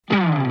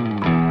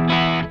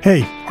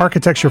Hey,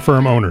 architecture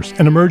firm owners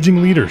and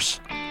emerging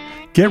leaders.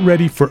 Get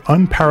ready for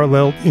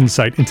unparalleled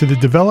insight into the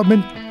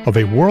development of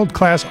a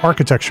world-class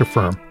architecture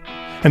firm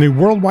and a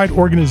worldwide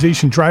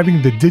organization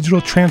driving the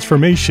digital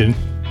transformation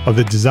of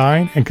the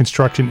design and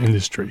construction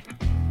industry.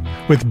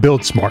 With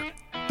Build Smart,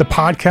 the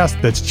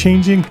podcast that's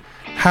changing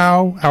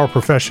how our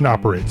profession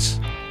operates.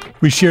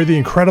 We share the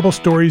incredible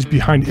stories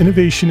behind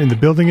innovation in the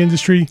building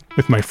industry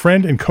with my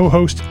friend and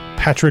co-host,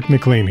 Patrick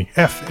McLaney,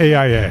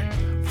 FAIA,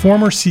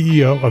 former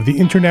CEO of the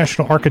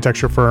international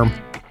architecture firm,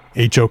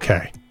 HOK.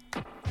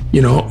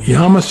 You know,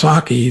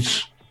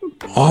 Yamasaki's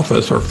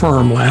office or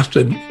firm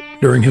lasted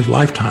during his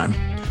lifetime.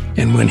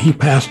 And when he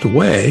passed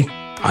away,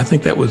 I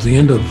think that was the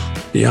end of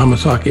the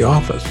Yamasaki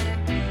office.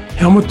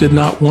 Helmut did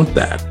not want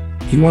that.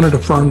 He wanted a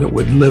firm that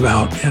would live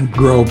out and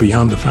grow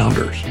beyond the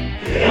founders.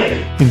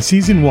 In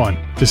Season 1,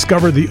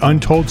 discover the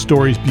untold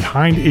stories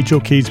behind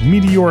HOK's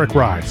meteoric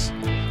rise,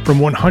 from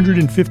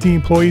 150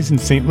 employees in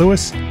St.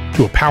 Louis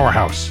to a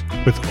powerhouse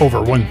with over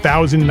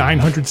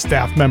 1,900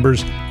 staff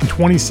members and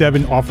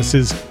 27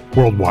 offices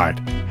worldwide.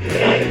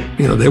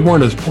 You know, they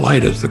weren't as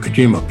polite as the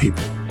Kojima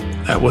people.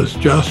 That was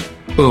just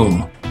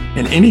boom.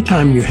 And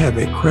anytime you have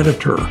a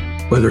creditor,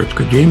 whether it's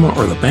Kojima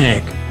or the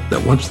bank,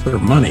 that wants their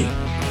money,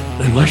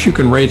 unless you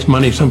can raise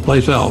money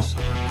someplace else,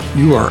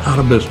 you are out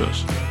of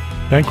business.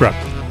 Bankrupt.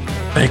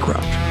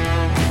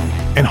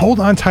 And hold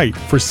on tight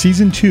for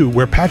Season 2,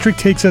 where Patrick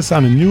takes us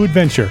on a new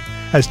adventure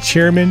as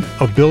chairman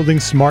of Building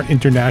Smart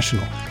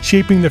International,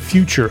 shaping the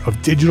future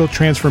of digital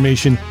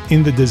transformation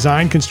in the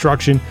design,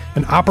 construction,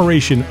 and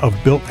operation of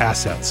built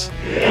assets.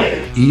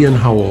 Ian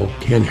Howell,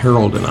 Ken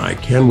Harold, and I,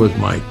 Ken was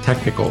my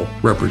technical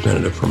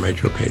representative from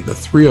HOK. The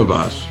three of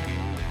us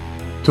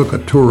took a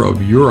tour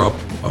of Europe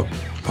of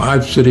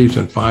 5 cities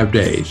in 5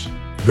 days.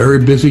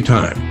 Very busy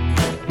time.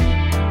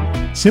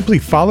 Simply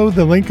follow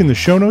the link in the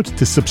show notes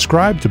to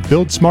subscribe to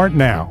Build Smart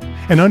now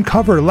and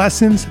uncover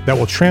lessons that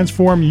will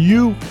transform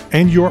you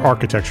and your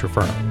architecture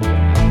firm.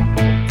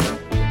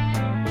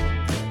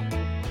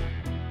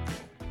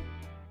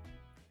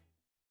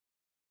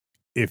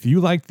 If you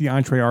like the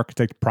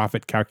EntreArchitect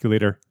Profit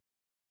Calculator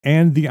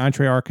and the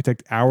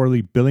EntreArchitect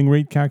Hourly Billing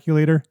Rate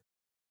Calculator,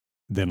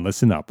 then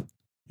listen up.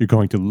 You're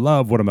going to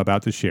love what I'm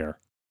about to share.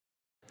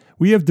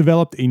 We have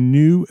developed a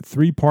new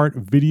 3-part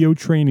video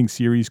training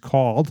series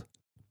called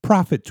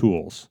Profit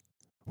Tools,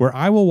 where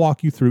I will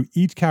walk you through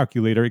each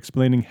calculator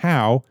explaining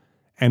how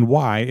and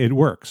why it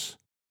works.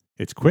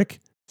 It's quick,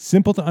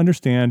 simple to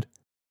understand,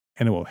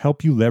 and it will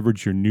help you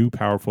leverage your new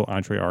powerful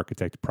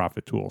EntreArchitect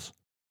Profit Tools.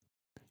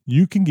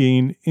 You can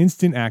gain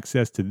instant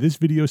access to this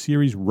video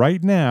series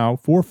right now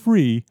for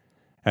free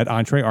at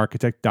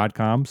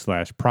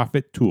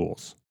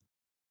entrearchitect.com/profittools.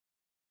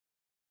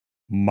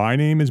 My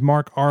name is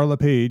Mark R.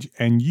 LePage,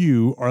 and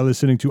you are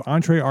listening to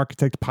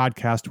EntreArchitect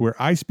Podcast, where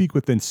I speak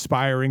with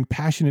inspiring,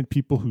 passionate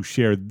people who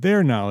share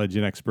their knowledge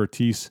and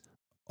expertise,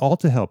 all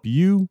to help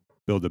you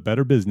build a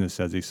better business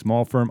as a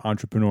small firm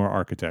entrepreneur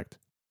architect.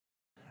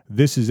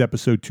 This is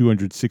episode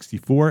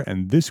 264,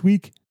 and this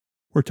week,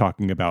 we're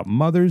talking about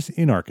mothers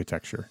in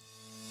architecture.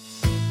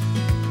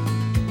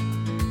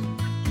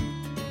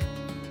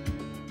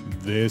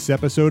 This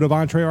episode of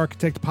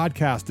EntreArchitect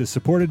Podcast is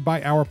supported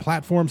by our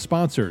platform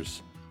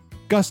sponsors.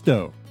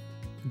 Gusto.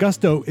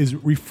 Gusto is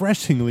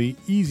refreshingly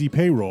easy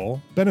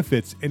payroll,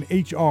 benefits, and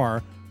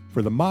HR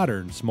for the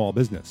modern small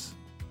business.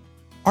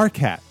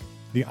 ARCAT,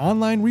 the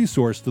online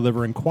resource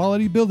delivering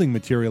quality building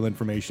material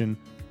information,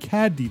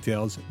 CAD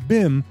details,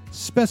 BIM,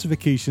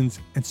 specifications,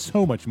 and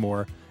so much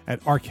more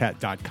at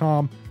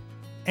arcat.com.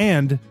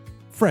 And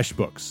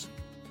FreshBooks,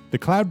 the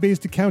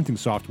cloud-based accounting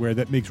software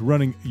that makes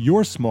running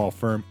your small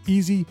firm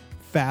easy,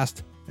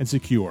 fast, and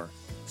secure.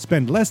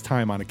 Spend less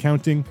time on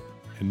accounting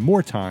and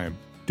more time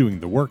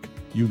doing the work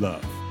you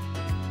love.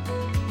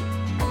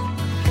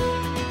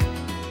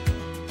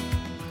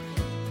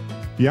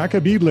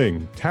 Bianca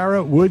Biedling,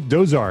 Tara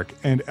Wood-Dozark,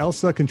 and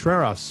Elsa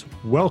Contreras,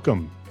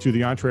 welcome to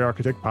the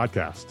EntreArchitect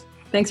Podcast.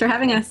 Thanks for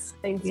having us.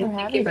 Thank you for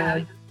having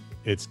me.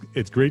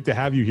 It's great to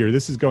have you here.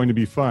 This is going to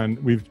be fun.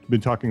 We've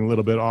been talking a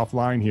little bit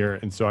offline here,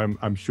 and so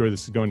I'm sure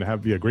this is going to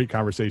be a great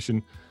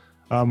conversation.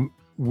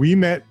 We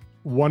met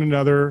one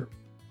another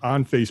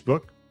on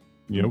Facebook,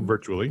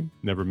 virtually,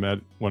 never met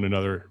one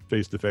another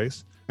face to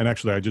face. And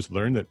actually, I just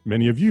learned that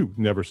many of you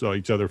never saw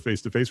each other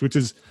face to face, which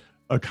is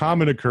a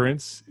common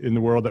occurrence in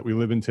the world that we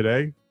live in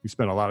today. We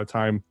spend a lot of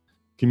time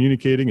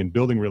communicating and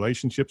building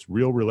relationships,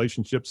 real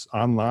relationships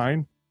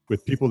online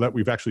with people that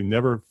we've actually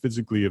never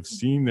physically have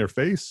seen their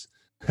face.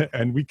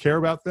 And we care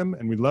about them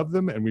and we love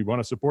them and we want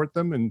to support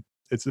them. And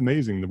it's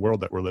amazing the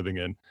world that we're living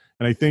in.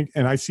 And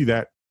I see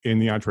that in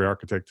the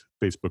EntreArchitect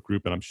Facebook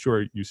group. And I'm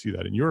sure you see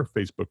that in your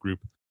Facebook group,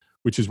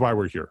 which is why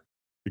we're here,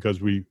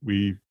 because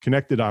we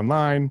connected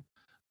online.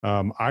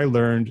 I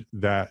learned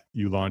that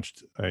you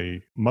launched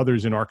a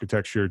Mothers in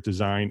Architecture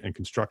Design and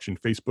Construction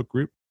Facebook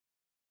group.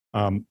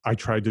 I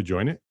tried to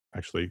join it.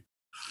 Actually,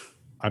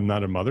 I'm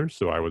not a mother,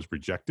 so I was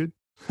rejected.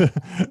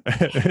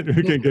 And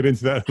we can get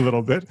into that a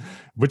little bit,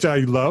 which I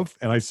love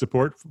and I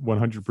support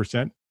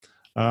 100%.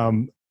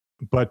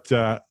 But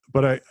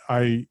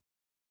I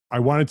I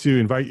wanted to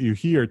invite you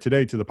here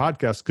today to the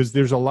podcast because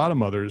there's a lot of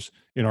mothers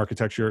in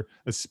architecture,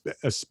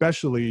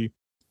 especially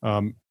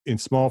in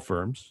small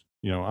firms.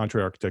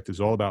 EntreArchitect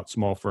is all about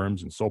small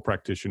firms and sole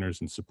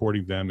practitioners and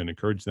supporting them and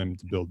encourage them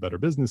to build better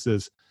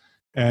businesses.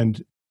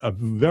 And a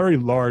very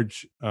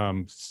large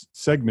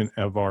segment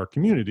of our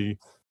community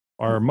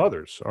are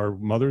mothers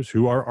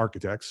who are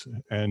architects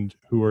and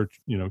who are,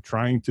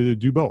 trying to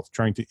do both,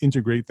 trying to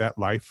integrate that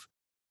life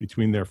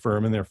between their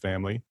firm and their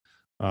family.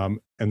 And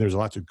there's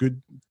lots of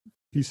good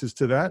pieces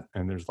to that,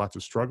 and there's lots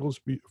of struggles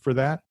for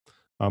that.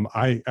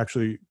 I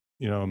actually,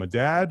 I'm a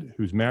dad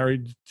who's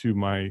married to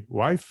my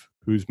wife,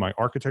 who's my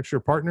architecture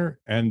partner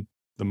and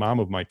the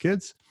mom of my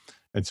kids,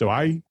 and so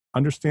I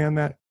understand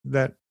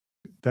that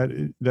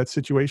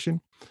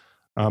situation.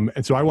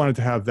 And so I wanted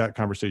to have that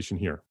conversation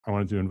here. I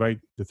wanted to invite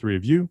the three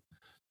of you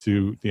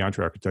to the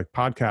EntreArchitect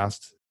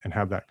podcast and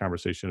have that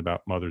conversation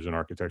about mothers in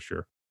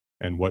architecture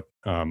and what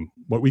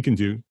we can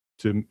do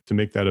to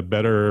make that a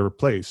better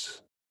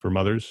place for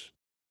mothers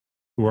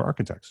who are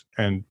architects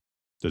and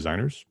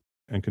designers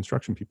and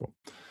construction people.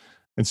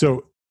 And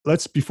so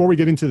before we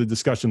get into the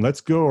discussion,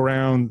 let's go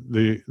around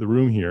the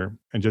room here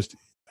and just,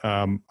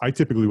 I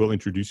typically will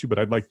introduce you, but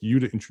I'd like you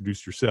to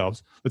introduce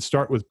yourselves. Let's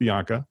start with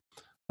Bianca.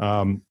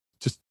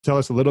 Just tell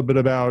us a little bit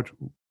about,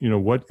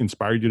 what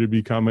inspired you to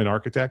become an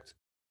architect,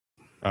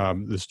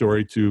 the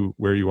story to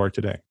where you are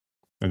today.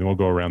 And then we'll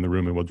go around the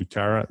room and we'll do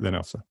Tara, then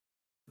Elsa.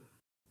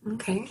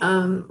 Okay.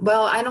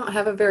 Well, I don't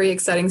have a very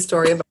exciting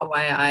story about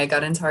why I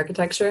got into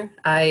architecture.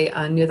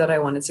 I knew that I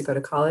wanted to go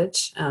to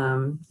college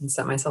and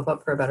set myself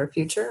up for a better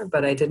future,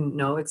 but I didn't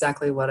know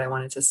exactly what I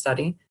wanted to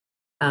study.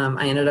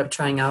 I ended up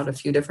trying out a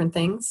few different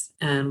things.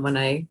 And when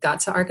I got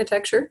to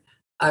architecture,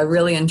 I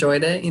really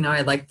enjoyed it.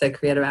 I liked the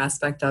creative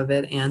aspect of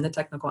it and the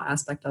technical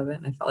aspect of it.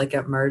 And I felt like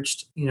it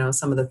merged,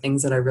 some of the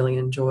things that I really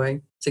enjoy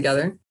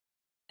together.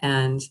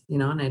 And,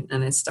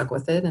 and I stuck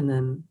with it. And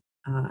then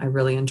I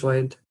really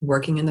enjoyed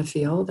working in the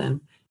field, and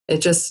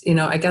it just,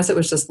 I guess it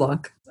was just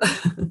luck.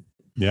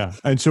 Yeah.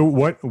 And so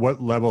what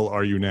level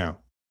are you now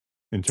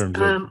in terms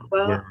of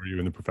where are you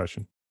in the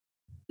profession?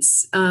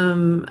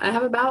 I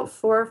have about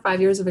 4 or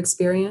 5 years of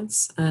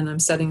experience, and I'm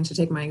studying to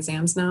take my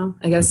exams now.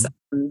 I guess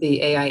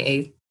the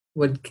AIA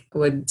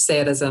would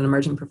say it as an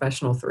emerging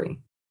professional 3.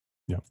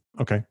 Yeah.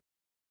 Okay.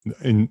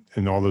 In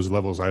all those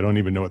levels, I don't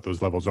even know what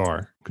those levels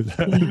are because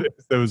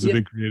those have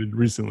been created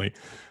recently.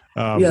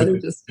 So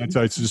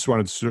I just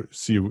wanted to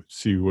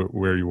see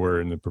where you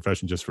were in the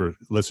profession, just for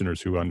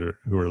listeners who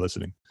are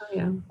listening. Oh,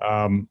 yeah.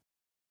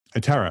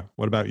 And Tara,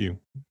 what about you?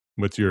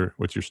 What's your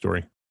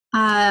story?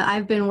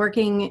 I've been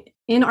working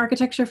in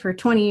architecture for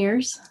 20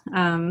 years.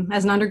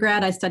 As an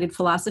undergrad, I studied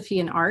philosophy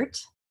and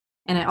art,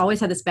 and I always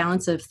had this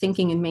balance of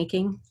thinking and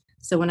making.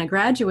 So when I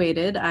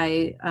graduated,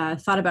 I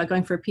thought about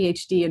going for a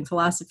PhD in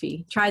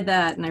philosophy. Tried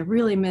that, and I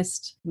really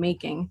missed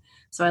making.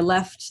 So I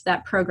left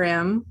that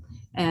program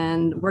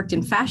and worked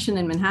in fashion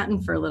in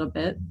Manhattan for a little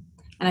bit.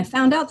 And I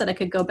found out that I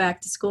could go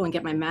back to school and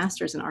get my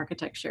master's in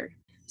architecture.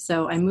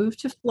 So I moved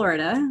to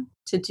Florida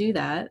to do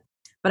that.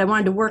 But I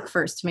wanted to work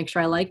first to make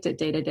sure I liked it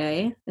day to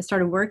day. I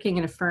started working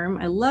in a firm.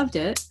 I loved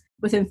it.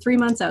 Within 3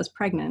 months, I was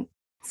pregnant.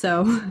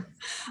 So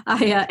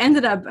I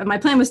ended up, my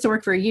plan was to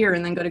work for a year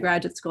and then go to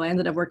graduate school. I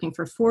ended up working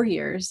for 4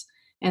 years.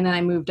 And then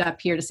I moved up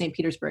here to St.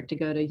 Petersburg to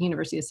go to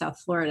University of South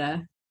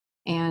Florida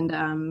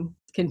and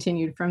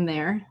continued from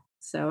there.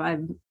 So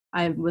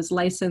I was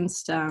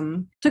licensed.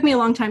 Took me a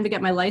long time to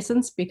get my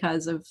license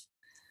because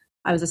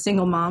I was a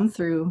single mom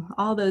through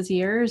all those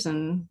years.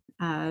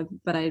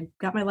 But I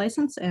got my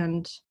license,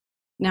 and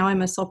now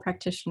I'm a sole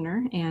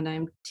practitioner, and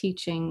I'm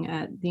teaching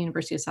at the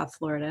University of South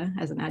Florida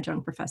as an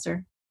adjunct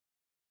professor.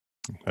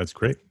 That's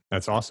great.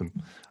 That's awesome.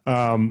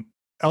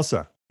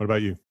 Elsa, what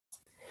about you?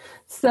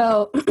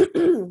 So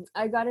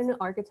I got into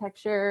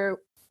architecture,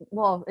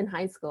 in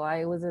high school.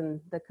 I was in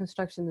the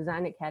Construction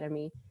Design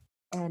Academy,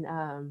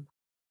 and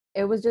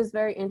it was just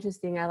very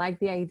interesting. I like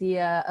the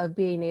idea of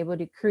being able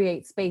to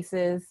create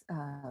spaces,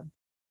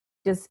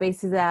 just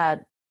spaces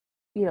that,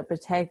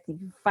 protect,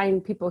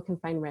 people can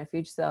find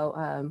refuge.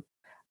 So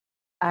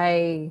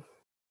I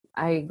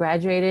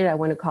graduated, I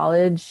went to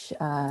college.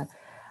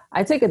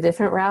 I took a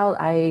different route.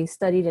 I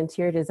studied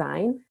interior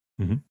design.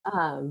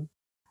 Mm-hmm.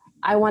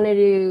 I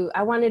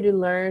wanted to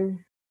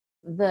learn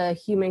the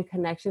human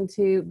connection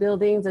to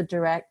buildings, a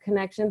direct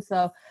connection.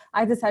 So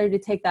I decided to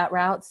take that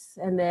route,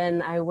 and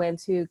then I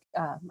went to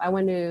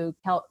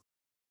Cal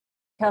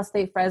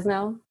State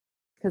Fresno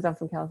because I'm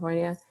from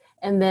California,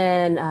 and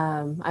then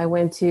I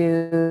went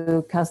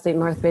to Cal State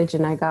Northridge,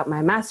 and I got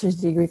my master's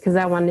degree because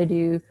I wanted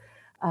to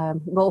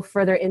go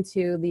further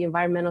into the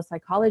environmental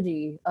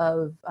psychology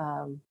of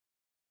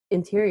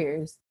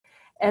interiors.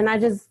 And I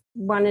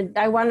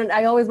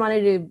always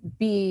wanted to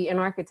be an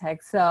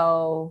architect.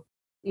 So,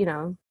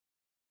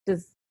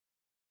 just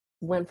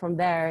went from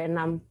there, and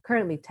I'm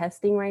currently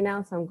testing right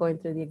now. So I'm going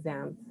through the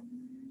exams.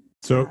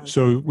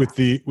 So with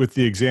the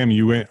exam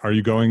are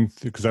you going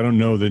through, because I don't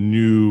know the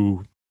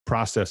new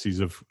processes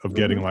of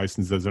getting mm-hmm.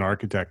 licensed as an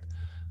architect,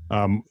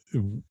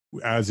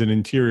 as an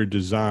interior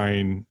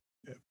design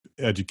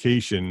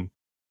education,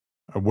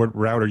 What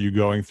route are you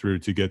going through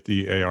to get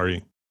the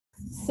ARE?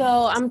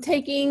 So I'm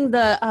taking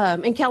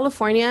the in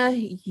California,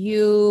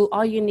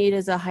 all you need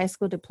is a high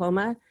school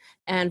diploma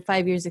and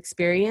 5 years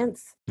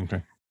experience.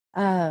 Okay.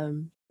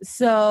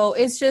 So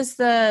it's just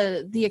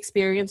the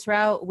experience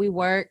route.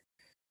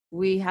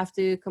 We have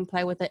to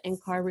comply with the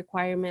NCAR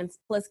requirements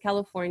plus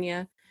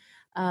California.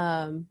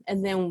 And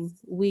then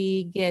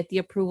we get the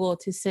approval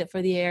to sit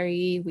for the ARE.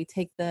 We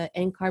take the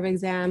NCARB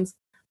exams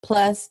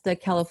plus the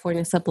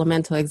California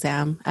supplemental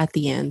exam at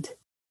the end.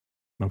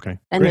 Okay.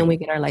 And then we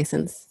get our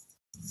license.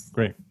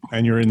 Great.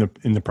 And you're in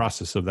the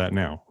process of that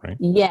now, right?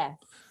 Yes.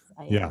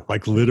 Yeah.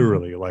 Like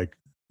literally like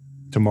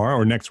tomorrow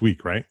or next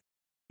week, right?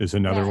 Is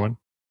another one?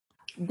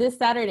 This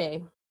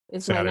Saturday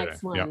is my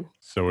next one. Yeah.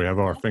 So we have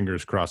our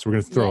fingers crossed. We're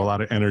going to throw a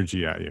lot of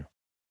energy at you.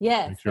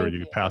 Yes. Make sure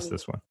you pass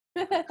this one.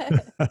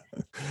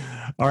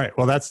 All right.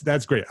 Well,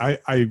 that's great.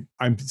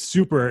 I'm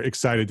super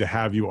excited to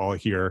have you all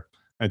here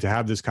and to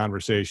have this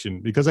conversation,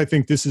 because I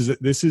think this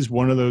is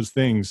one of those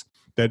things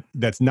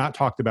that's not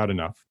talked about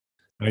enough.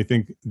 And I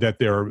think that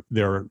there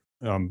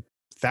are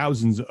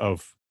thousands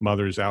of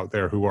mothers out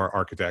there who are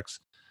architects,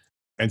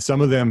 and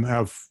some of them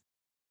have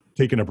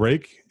taken a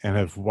break and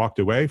have walked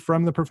away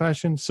from the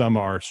profession. Some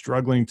are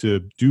struggling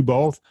to do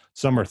both.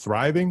 Some are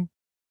thriving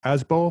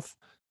as both.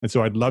 And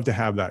so I'd love to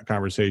have that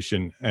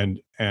conversation.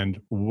 And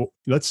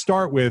let's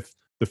start with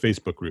the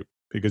Facebook group,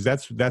 because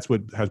that's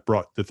what has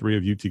brought the three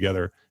of you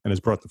together and has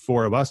brought the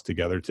four of us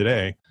together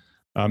today,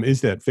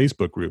 is that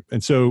Facebook group.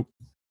 And so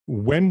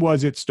when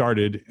was it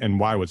started and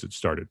why was it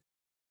started?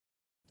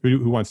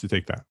 Who wants to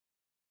take that?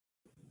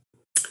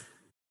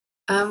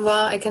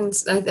 Well,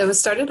 it was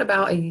started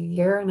about a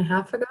year and a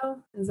half ago.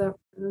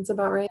 That's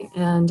about right?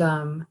 And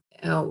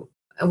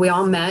we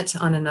all met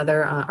on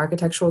another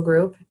architectural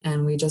group,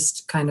 and we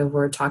just kind of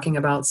were talking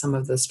about some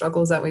of the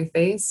struggles that we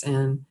face,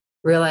 and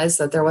realized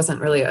that there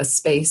wasn't really a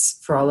space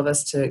for all of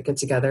us to get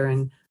together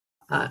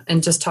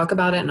and just talk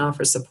about it and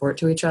offer support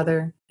to each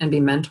other and be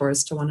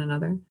mentors to one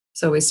another.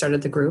 So we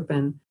started the group,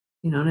 and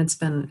and it's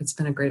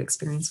been a great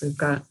experience. We've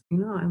got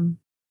I'm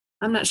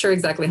not sure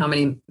exactly how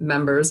many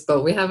members,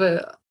 but we have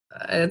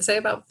I'd say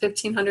about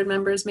 1,500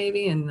 members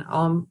maybe, and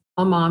all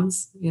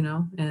moms,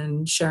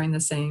 and sharing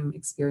the same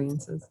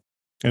experiences.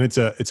 And it's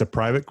a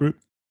private group,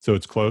 so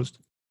it's closed?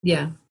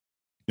 Yeah.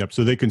 Yep.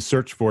 So they can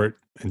search for it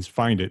and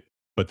find it,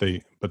 but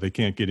they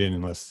can't get in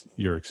unless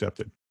you're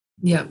accepted.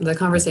 Yeah. The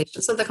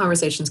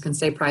conversations can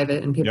stay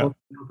private, and people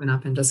can open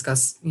up and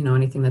discuss,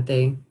 anything that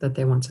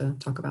they want to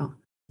talk about.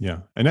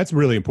 Yeah. And that's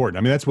really important.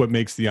 I mean, that's what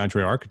makes the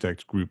Entre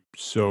Architects group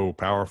so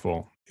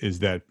powerful, is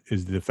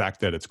the fact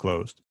that it's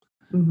closed.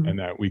 Mm-hmm. And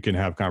that we can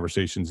have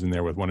conversations in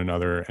there with one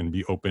another and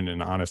be open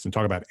and honest and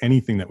talk about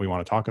anything that we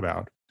want to talk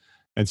about.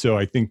 And so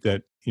I think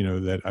that,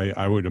 that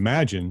I would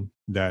imagine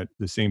that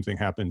the same thing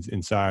happens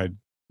inside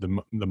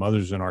the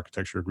Mothers in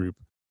Architecture group,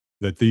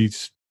 that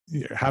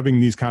having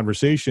these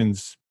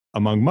conversations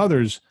among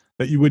mothers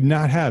that you would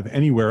not have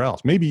anywhere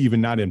else, maybe even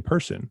not in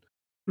person,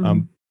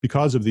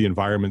 because of the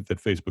environment that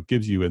Facebook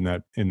gives you in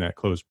that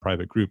closed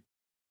private group.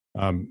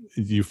 Do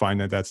you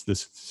find that that's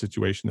this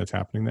situation that's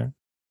happening there?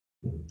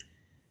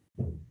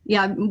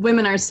 Yeah,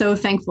 women are so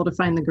thankful to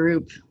find the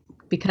group,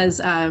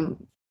 because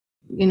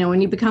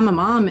when you become a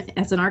mom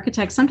as an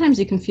architect, sometimes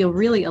you can feel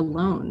really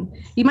alone.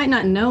 You might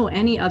not know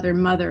any other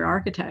mother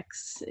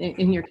architects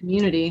in your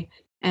community,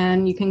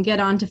 and you can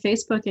get onto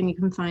Facebook and you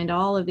can find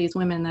all of these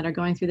women that are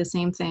going through the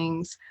same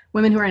things,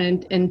 women who are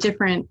in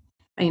different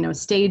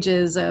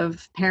stages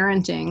of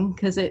parenting.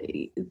 Because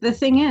the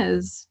thing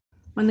is,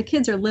 when the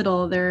kids are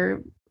little,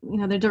 they're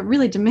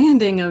really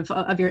demanding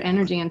of your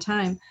energy and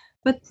time,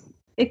 but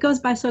it goes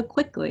by so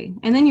quickly,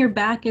 and then you're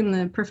back in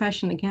the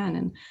profession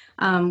again.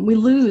 And we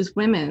lose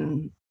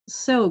women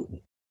so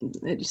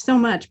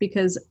much,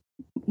 because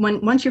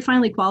once you're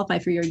finally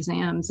qualified for your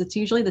exams, it's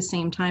usually the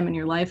same time in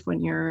your life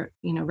when you're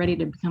ready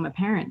to become a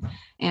parent,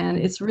 and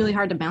it's really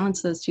hard to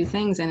balance those two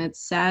things. And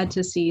it's sad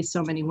to see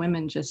so many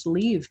women just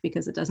leave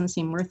because it doesn't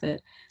seem worth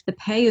it. The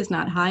pay is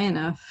not high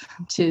enough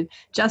to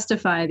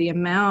justify the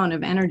amount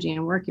of energy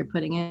and work you're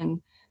putting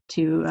in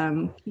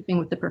to keeping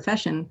with the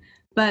profession,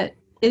 but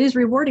it is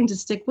rewarding to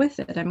stick with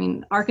it. I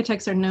mean,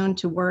 architects are known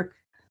to work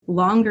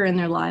longer in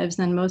their lives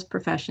than most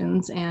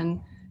professions.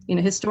 And,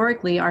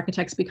 historically,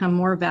 architects become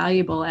more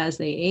valuable as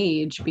they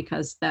age,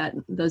 because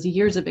those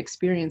years of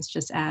experience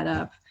just add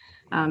up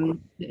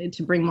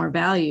to bring more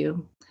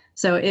value.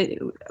 So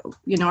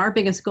our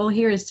biggest goal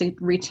here is to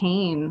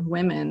retain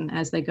women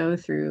as they go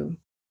through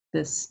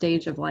this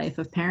stage of life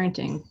of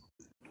parenting.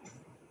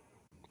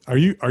 Are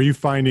you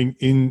finding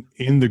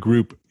in the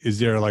group, is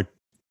there like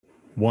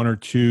one or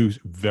two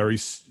very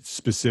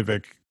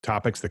specific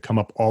topics that come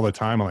up all the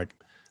time? Like,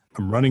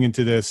 I'm running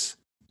into this.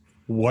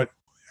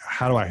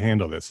 How do I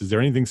handle this? Is there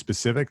anything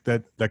specific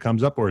that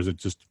comes up, or is it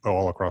just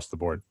all across the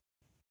board?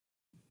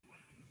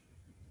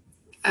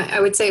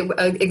 I would say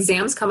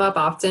exams come up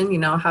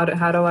often. How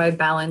do I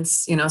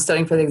balance,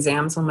 studying for the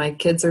exams when my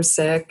kids are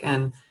sick,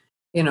 and,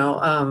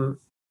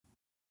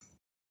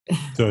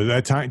 So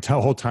that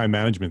whole time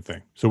management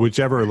thing. So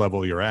whichever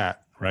level you're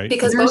at, right?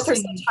 Because both are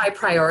Nursing. such high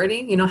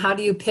priority. You know, how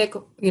do you pick,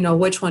 you know,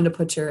 which one to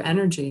put your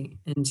energy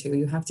into?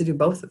 You have to do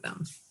both of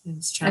them.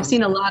 It's I've challenging.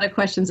 seen a lot of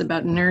questions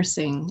about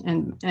nursing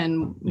and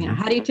you know, Mhm.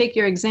 how do you take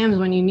your exams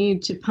when you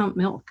need to pump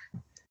milk?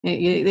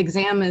 The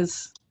exam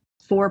is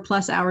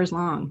 4+ hours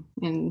long,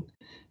 and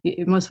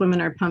most women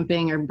are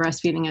pumping or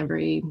breastfeeding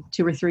every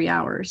 2 or 3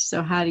 hours.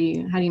 So how do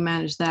you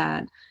manage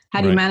that? How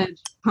do you Right. manage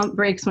pump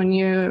breaks when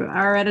you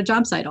are at a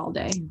job site all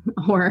day,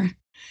 or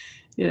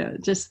you know,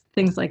 just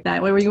things like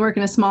that? Where you work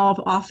in a small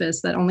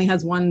office that only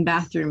has one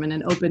bathroom and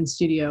an open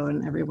studio,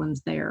 and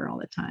everyone's there all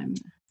the time.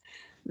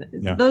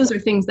 Yeah. Those are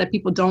things that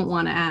people don't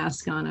want to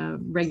ask on a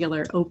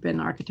regular open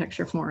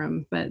architecture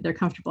forum, but they're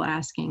comfortable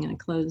asking in a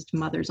closed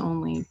mothers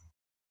only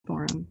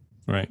forum.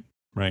 Right.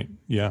 Right.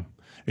 Yeah,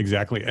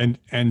 exactly.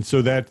 And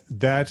so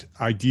that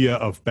idea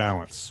of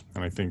balance,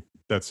 and I think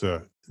that's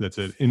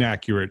an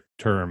inaccurate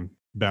term,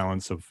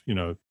 balance of, you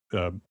know,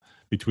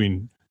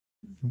 between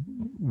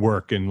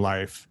work and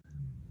life.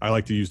 I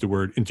like to use the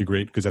word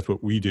integrate because that's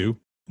what we do.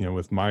 You know,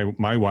 with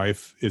my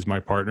wife is my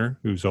partner,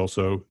 who's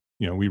also,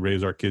 you know, we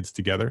raise our kids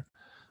together.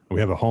 We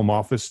have a home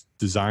office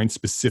designed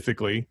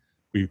specifically.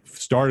 We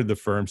started the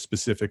firm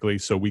specifically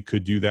so we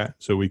could do that,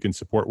 so we can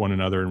support one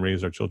another and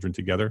raise our children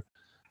together.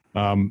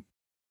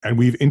 And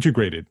we've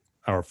integrated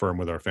our firm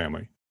with our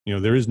family. You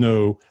know, there is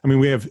no, I mean,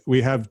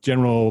 we have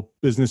general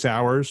business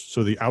hours.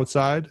 So the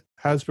outside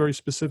has very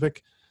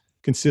specific,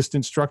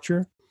 consistent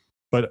structure,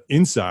 but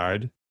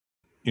inside,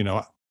 you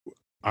know,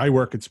 I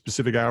work at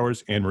specific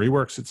hours, Anne Marie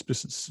works at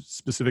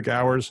specific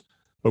hours,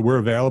 but we're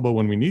available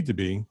when we need to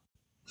be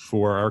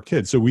for our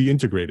kids. So we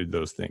integrated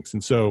those things.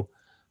 And so,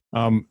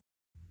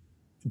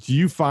 do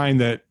you find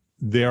that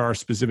there are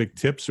specific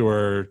tips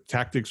or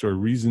tactics or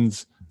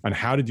reasons on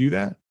how to do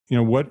that? You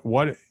know,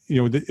 what,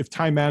 you know, if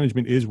time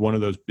management is one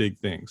of those big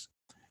things,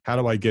 how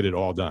do I get it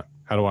all done?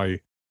 How do I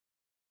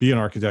be an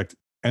architect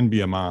and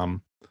be a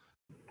mom?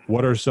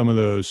 What are some of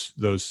those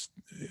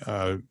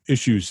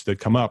issues that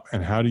come up,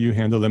 and how do you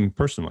handle them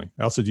personally?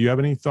 Elsa, do you have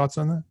any thoughts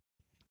on that?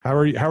 How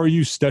are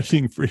you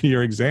studying for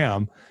your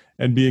exam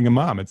and being a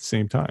mom at the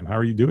same time? How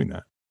are you doing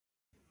that?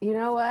 You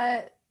know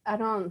what? I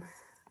don't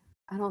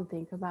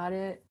think about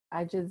it.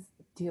 I just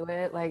do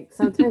it. Like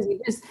sometimes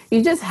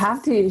you just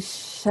have to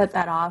shut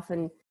that off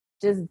and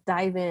just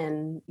dive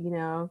in, you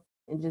know,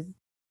 and just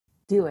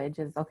do it.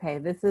 Just okay,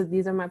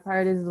 these are my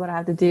priorities, this is what I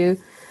have to do.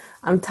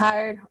 I'm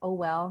tired. Oh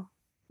well,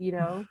 you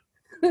know.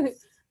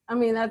 I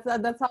mean,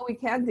 that's all we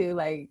can do.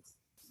 Like,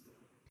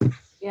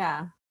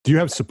 yeah. Do you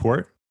have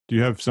support? Do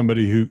you have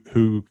somebody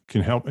who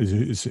can help,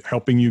 is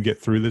helping you get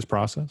through this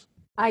process?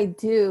 I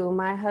do.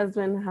 My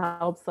husband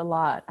helps a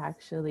lot,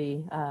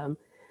 actually.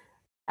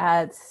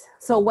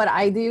 So what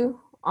I do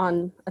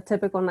on a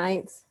typical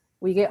night,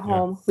 we get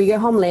home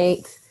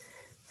late,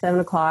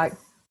 7:00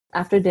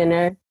 after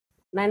dinner.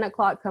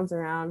 9:00 comes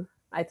around.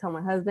 I tell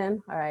my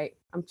husband, all right,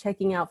 I'm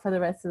checking out for the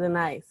rest of the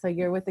night. So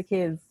you're with the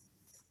kids.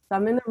 So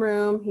I'm in the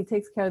room. He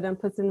takes care of them,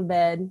 puts them in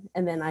bed,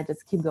 and then I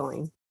just keep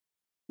going,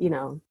 you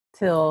know,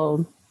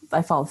 till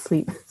I fall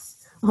asleep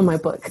on my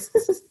book.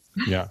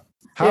 Yeah.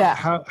 Yeah.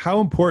 How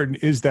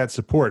important is that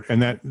support,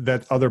 and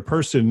that other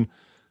person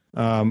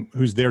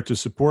who's there to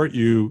support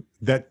you,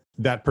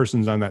 that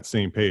person's on that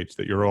same page,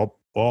 that you're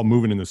all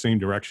moving in the same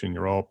direction.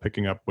 You're all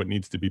picking up what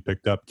needs to be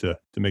picked up to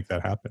make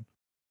that happen.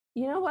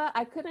 You know what?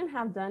 I couldn't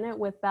have done it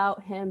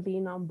without him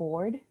being on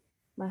board.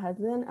 My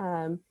husband.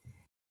 I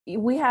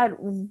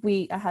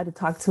had to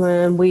talk to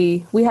him.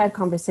 We had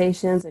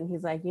conversations, and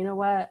he's like, you know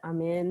what?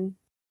 I'm in.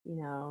 You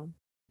know,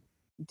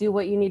 do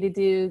what you need to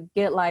do.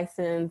 Get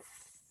licensed.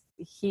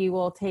 He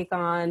will take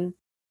on,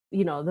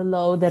 you know, the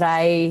load that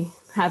I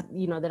have,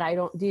 you know, that I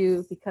don't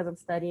do because I'm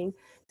studying.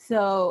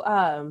 So,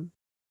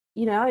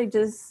 you know, I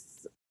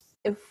just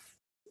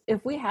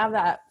if we have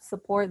that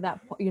support, that,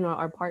 you know,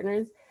 our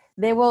partners,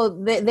 they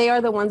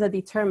are the ones that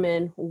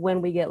determine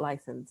when we get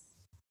licensed,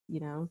 you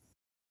know,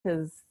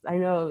 because I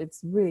know it's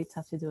really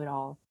tough to do it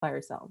all by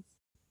ourselves.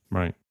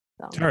 Right.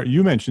 So. Tara,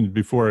 you mentioned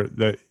before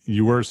that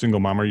you were a single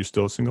mom. Are you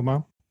still a single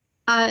mom?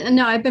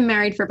 No, I've been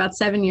married for about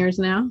 7 years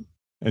now.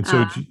 And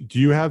so do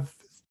you have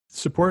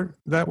support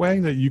that way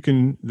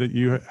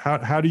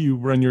how do you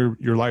run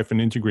your life and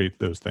integrate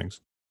those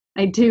things?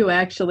 I do,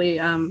 actually.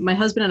 My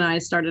husband and I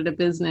started a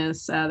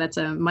business that's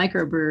a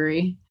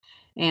microbrewery.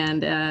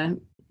 And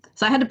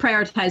so I had to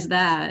prioritize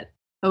that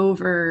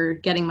over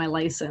getting my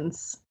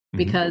license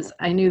because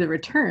I knew the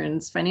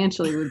returns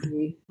financially would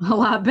be a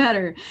lot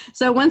better.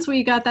 So once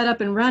we got that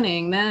up and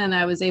running, then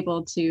I was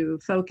able to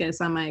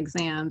focus on my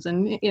exams.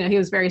 And, you know, he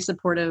was very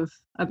supportive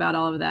about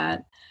all of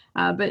that.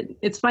 But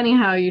it's funny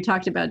how you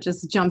talked about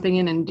just jumping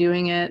in and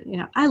doing it. You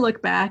know, I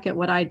look back at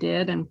what I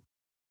did, and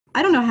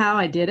I don't know how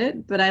I did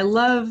it, but I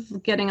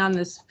love getting on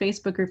this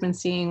Facebook group and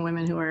seeing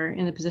women who are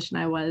in the position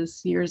I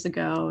was years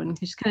ago, and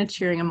just kind of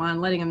cheering them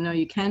on, letting them know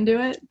you can do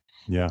it.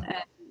 Yeah.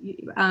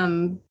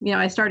 And, you know,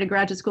 I started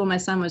graduate school. My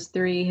son was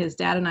 3. His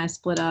dad and I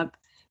split up,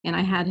 and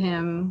I had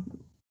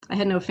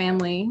no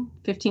family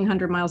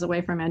 1,500 miles away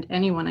from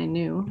anyone I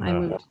knew. I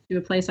moved to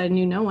a place I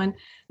knew no one,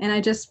 and I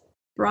just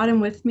brought him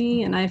with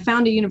me, and I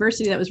found a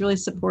university that was really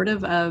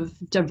supportive of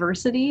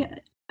diversity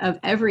of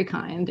every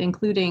kind,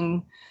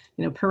 including,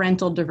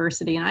 parental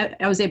diversity. And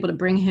I was able to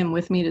bring him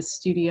with me to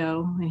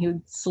studio, and he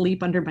would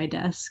sleep under my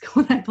desk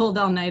when I pulled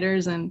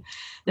all-nighters. And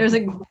there's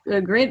a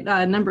great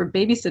number of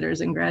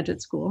babysitters in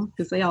graduate school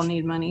because they all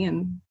need money.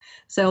 And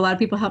so a lot of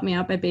people helped me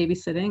out by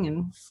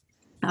babysitting.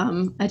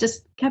 And I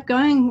just kept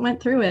going,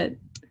 went through it.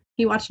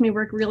 He watched me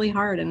work really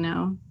hard, and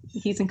now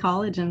he's in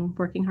college and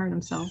working hard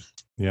himself.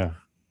 Yeah.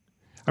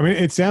 I mean,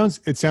 it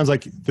sounds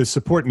like the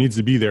support needs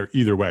to be there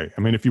either way.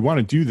 I mean, if you want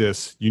to do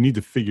this, you need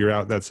to figure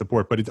out that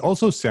support, but it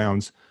also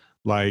sounds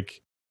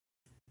like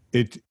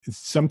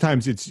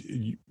sometimes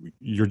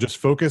you're just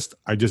focused.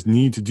 I just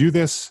need to do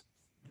this.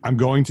 I'm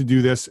going to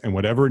do this, and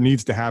whatever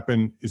needs to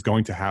happen is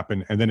going to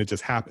happen. And then it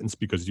just happens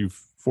because you've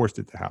forced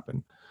it to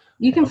happen.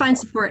 You can find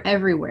support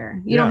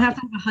everywhere. You don't have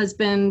to have a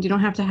husband. You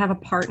don't have to have a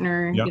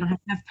partner. Yep. You don't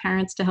have to have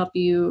parents to help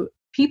you.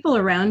 People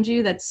around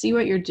you that see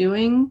what you're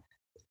doing,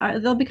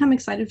 they'll become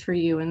excited for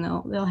you, and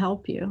they'll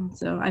help you.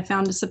 So I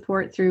found a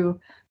support through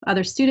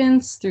other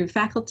students, through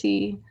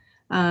faculty,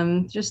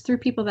 just through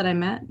people that I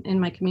met in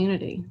my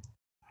community.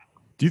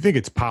 Do you think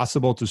it's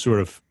possible to sort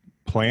of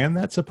plan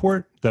that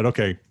support? That,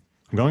 okay,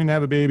 I'm going to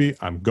have a baby.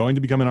 I'm going to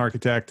become an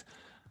architect.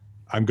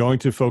 I'm going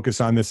to focus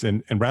on this.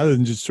 And rather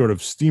than just sort of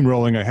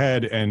steamrolling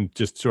ahead and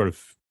just sort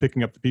of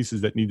picking up the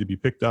pieces that need to be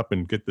picked up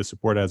and get the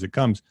support as it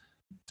comes,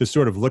 to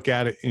sort of look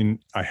at it in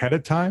ahead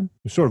of time,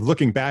 sort of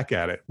looking back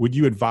at it. Would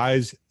you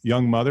advise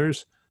young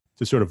mothers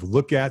to sort of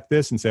look at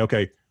this and say,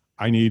 okay,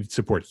 I need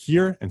support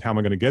here, and how am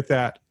I going to get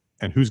that?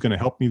 And who's going to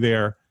help me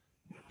there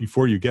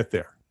before you get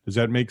there? Does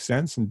that make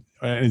sense? And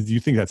do you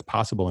think that's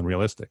possible and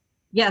realistic?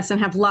 Yes, and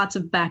have lots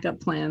of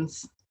backup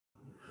plans.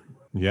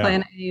 Yeah.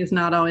 Plan A is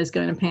not always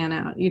going to pan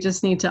out. You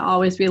just need to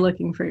always be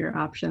looking for your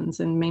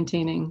options and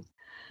maintaining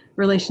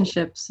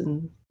relationships.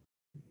 And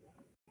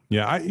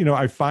yeah,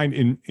 I find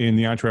in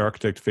the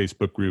EntreArchitect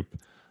Facebook group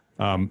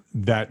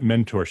that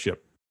mentorship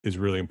is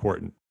really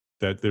important.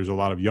 That there's a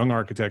lot of young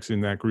architects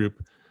in that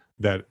group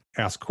that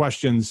ask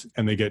questions,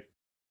 and they get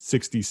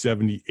 60,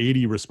 70,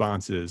 80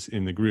 responses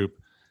in the group.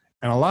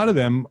 And a lot of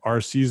them are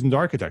seasoned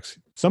architects.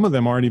 Some of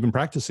them aren't even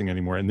practicing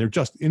anymore, and they're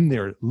just in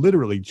there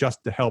literally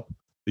just to help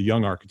the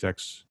young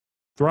architects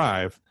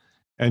thrive.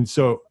 And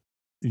so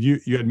you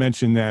had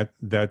mentioned that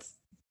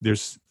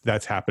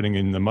that's happening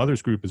in the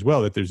mothers group as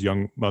well, that there's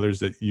young mothers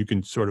that you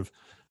can sort of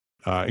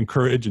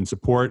encourage and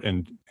support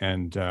and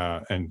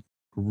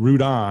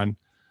root on.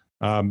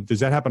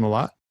 Does that happen a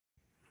lot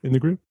in the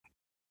group?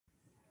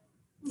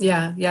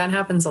 Yeah, it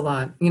happens a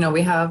lot.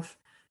 We have,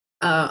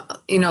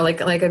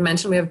 like I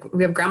mentioned,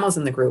 we have grandmas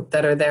in the group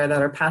that are there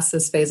that are past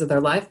this phase of their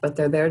life, but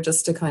they're there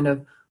just to kind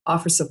of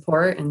offer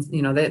support, and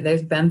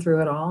they've been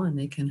through it all, and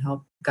they can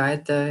help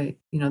guide the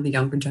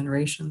younger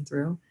generation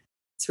through.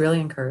 It's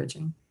really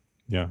encouraging.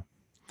 Yeah.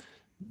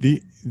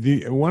 The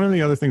one of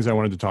the other things I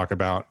wanted to talk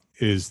about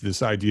is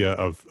this idea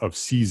of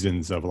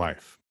seasons of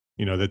life.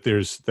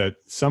 That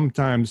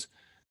sometimes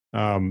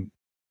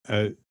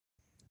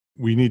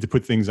we need to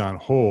put things on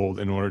hold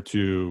in order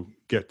to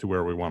get to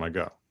where we want to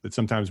go. That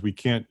sometimes we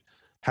can't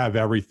have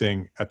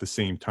everything at the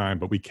same time,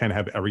 but we can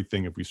have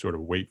everything if we sort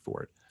of wait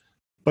for it.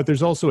 But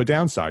there's also a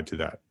downside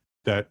to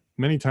that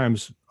many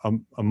times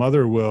a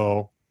mother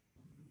will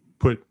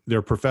put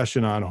their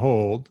profession on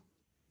hold,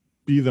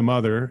 be the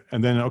mother,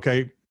 and then,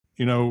 okay,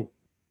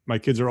 my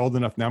kids are old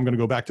enough now, I'm going to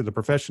go back to the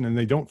profession, and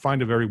they don't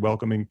find a very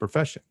welcoming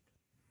profession.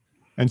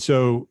 And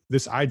so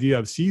this idea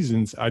of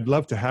seasons, I'd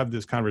love to have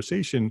this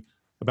conversation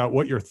about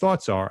what your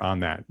thoughts are on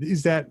that.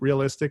 Is that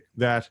realistic,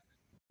 that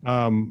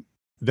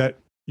that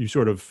you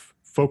sort of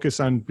focus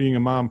on being a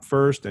mom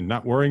first and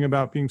not worrying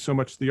about being so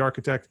much the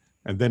architect,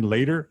 and then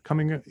later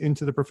coming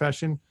into the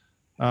profession?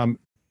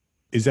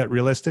 Is that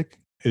realistic?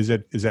 Is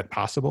that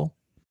possible?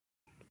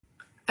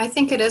 I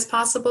think it is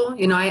possible.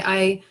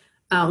 I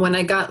when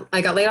I got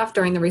laid off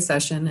during the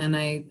recession, and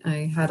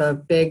I had a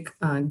big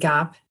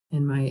gap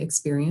in my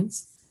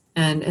experience.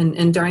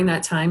 And during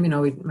that time,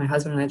 my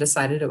husband and I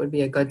decided it would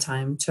be a good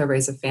time to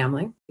raise a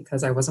family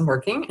because I wasn't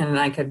working, and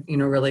I could,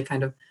 really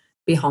kind of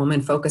be home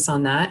and focus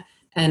on that.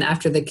 And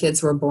after the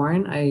kids were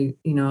born, I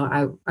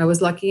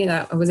was lucky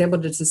that I was able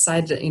to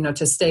decide to,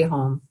 to stay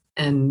home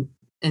and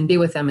be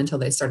with them until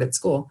they started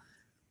school.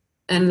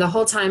 And the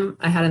whole time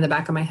I had in the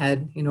back of my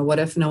head, what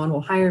if no one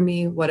will hire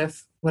me? What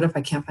if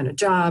I can't find a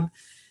job?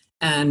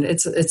 And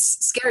it's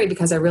scary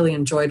because I really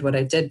enjoyed what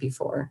I did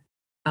before.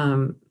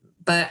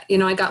 But,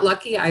 I got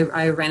lucky.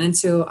 I ran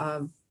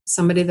into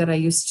somebody that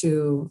used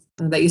to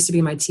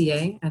be my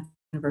TA at the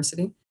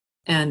university,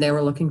 and they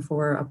were looking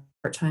for a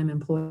part-time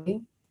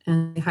employee,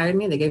 and they hired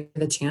me. They gave me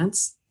the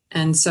chance.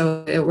 And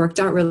so it worked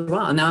out really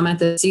well. And now I'm at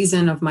the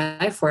season of my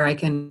life where I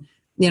can,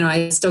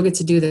 I still get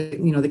to do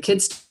the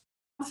kids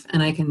stuff,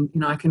 and I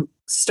can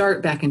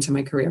start back into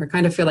my career. I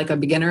kind of feel like a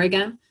beginner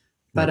again,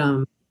 but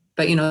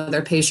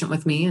they're patient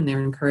with me, and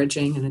they're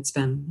encouraging, and it's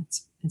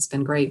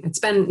been great. It's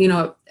been,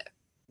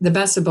 the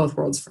best of both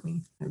worlds for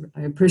me.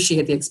 I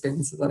appreciate the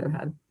experiences that I've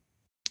had.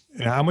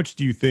 And how much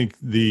do you think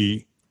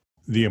the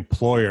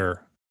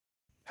employer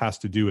has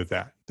to do with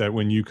that. That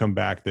when you come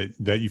back,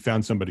 that you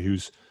found somebody who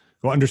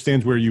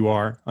understands where you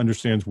are,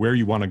 understands where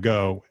you want to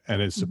go,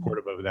 and is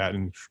supportive of that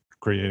and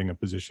creating a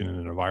position and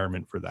an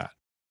environment for that.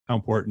 How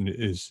important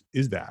is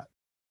that?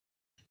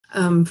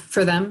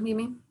 For them, you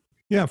mean?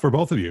 Yeah, for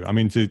both of you. I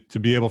mean, to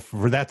be able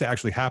for that to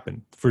actually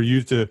happen, for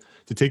you to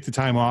take the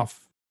time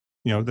off,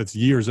 that's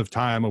years of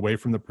time away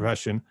from the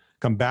profession,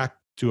 come back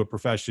to a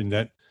profession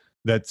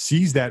that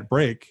sees that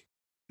break.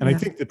 And I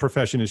think the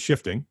profession is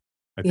shifting.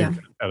 I think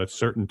at a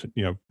certain,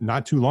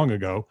 not too long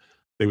ago,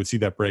 they would see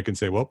that break and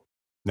say, well,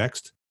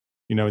 next.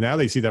 Now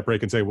they see that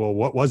break and say, well,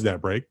 what was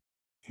that break?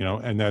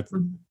 And that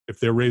if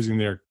they're raising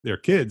their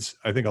kids,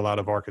 I think a lot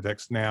of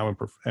architects now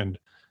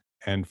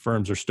and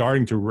firms are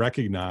starting to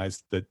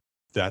recognize that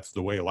that's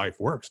the way life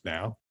works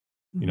now.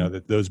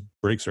 That those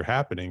breaks are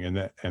happening, and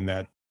that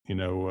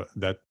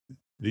that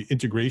the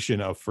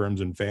integration of firms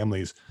and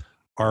families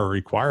are a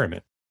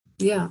requirement.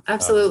 Yeah,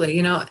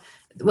 absolutely.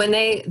 When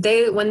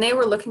they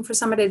were looking for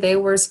somebody, they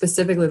were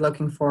specifically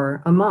looking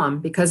for a mom,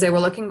 because they were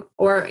looking,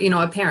 or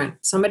a parent,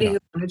 somebody who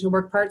wanted to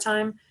work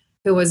part-time,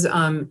 who was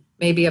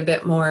maybe a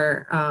bit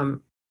more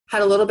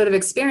had a little bit of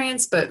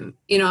experience, but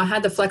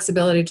had the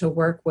flexibility to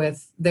work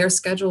with their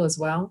schedule as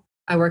well.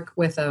 I work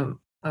with a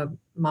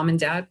mom and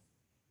dad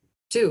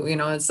too.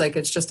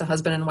 It's just a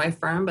husband and wife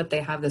firm, but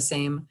they have the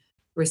same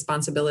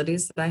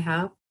responsibilities that I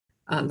have.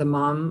 The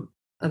mom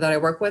that I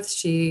work with,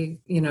 she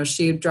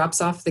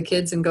drops off the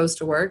kids and goes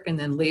to work and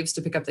then leaves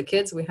to pick up the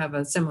kids. We have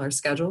a similar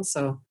schedule.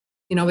 So,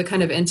 we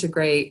kind of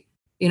integrate,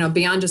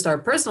 beyond just our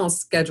personal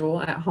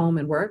schedule at home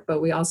and work,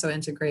 but we also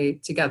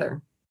integrate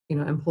together,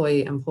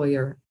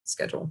 employee-employer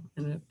schedule,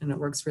 and it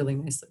works really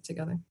nicely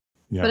together.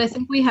 Yeah. But I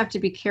think we have to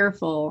be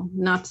careful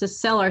not to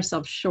sell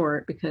ourselves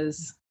short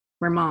because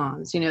we're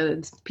moms.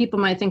 People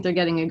might think they're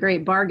getting a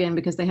great bargain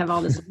because they have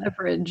all this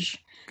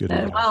leverage.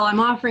 Well,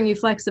 I'm offering you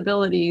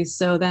flexibility,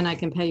 so then I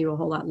can pay you a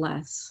whole lot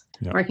less,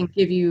 or I can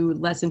give you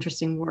less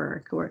interesting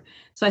work.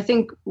 So I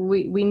think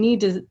we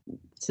need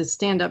to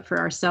stand up for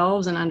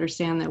ourselves and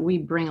understand that we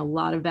bring a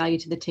lot of value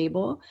to the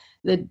table.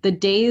 The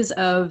days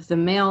of the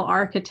male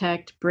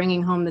architect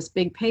bringing home this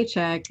big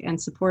paycheck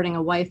and supporting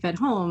a wife at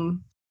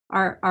home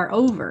are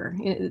over.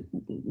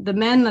 The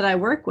men that I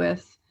work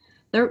with,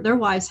 their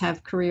wives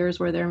have careers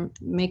where they're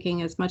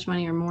making as much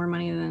money or more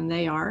money than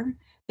they are.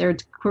 Their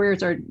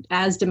careers are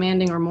as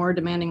demanding or more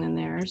demanding than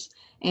theirs.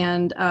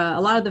 And a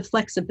lot of the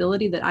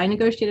flexibility that I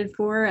negotiated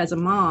for as a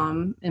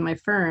mom in my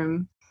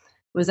firm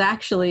was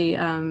actually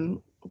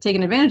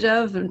taken advantage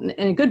of in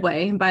a good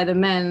way by the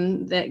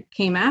men that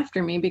came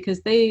after me,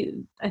 because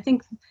I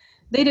think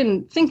they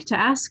didn't think to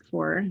ask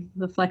for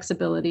the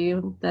flexibility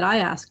that I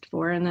asked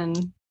for. And then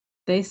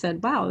they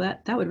said, wow,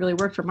 that would really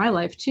work for my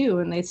life too.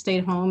 And they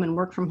stayed home and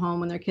worked from home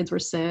when their kids were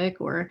sick,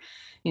 or,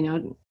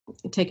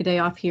 take a day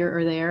off here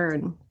or there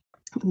and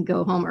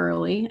go home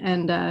early.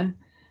 And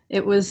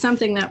it was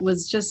something that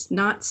was just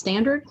not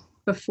standard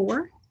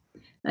before.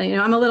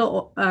 I'm a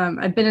little,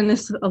 I've been in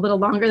this a little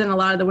longer than a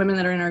lot of the women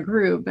that are in our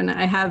group. And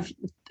I have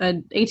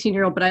an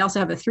 18-year-old, but I also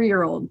have a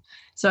 3-year-old.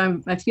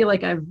 So I feel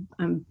like I've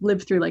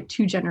lived through like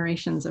 2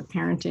 generations of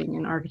parenting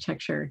in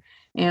architecture.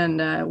 And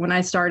when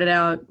I started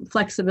out,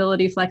 flex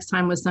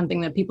time was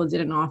something that people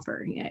didn't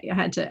offer. I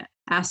had to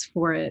ask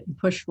for it and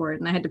push for it.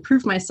 And I had to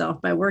prove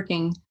myself by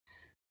working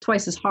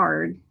twice as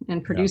hard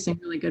and producing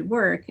really good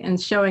work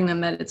and showing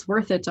them that it's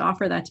worth it to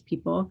offer that to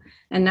people.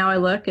 And now I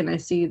look and I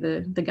see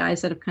the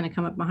guys that have kind of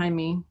come up behind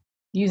me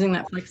using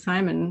that flex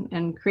time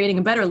and creating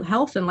a better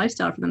health and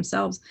lifestyle for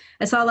themselves.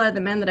 I saw a lot of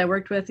the men that I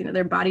worked with,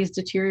 their body's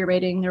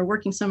deteriorating. They're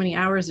working so many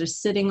hours. They're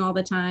sitting all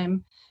the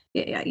time.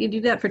 You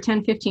do that for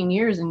 10, 15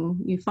 years and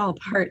you fall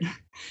apart.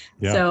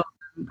 Yeah, so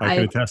I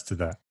can attest to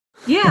that.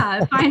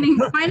 Yeah, finding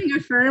a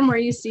firm where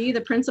you see the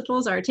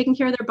principals are taking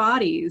care of their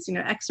bodies,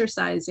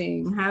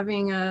 exercising,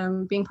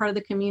 having being part of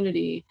the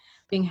community,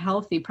 being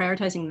healthy,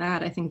 prioritizing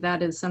that. I think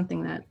that is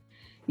something that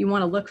you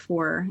want to look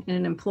for in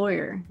an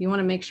employer. You want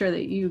to make sure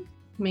that you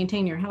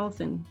maintain your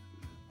health,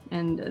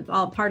 and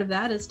all part of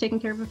that is taking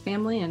care of a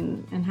family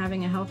and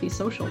having a healthy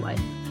social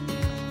life.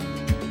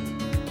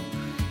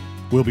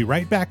 We'll be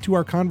right back to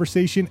our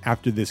conversation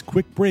after this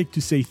quick break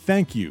to say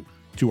thank you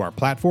to our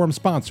platform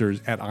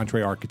sponsors at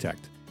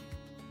EntreArchitect: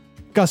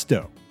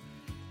 Gusto,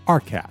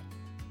 ARCAT,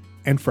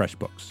 and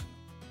FreshBooks.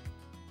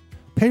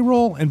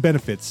 Payroll and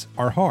benefits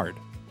are hard,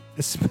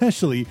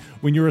 especially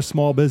when you're a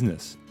small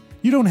business.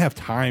 You don't have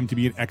time to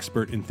be an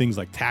expert in things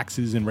like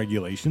taxes and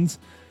regulations.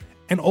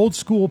 And old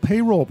school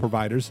payroll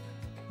providers,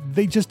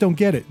 they just don't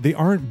get it. They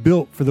aren't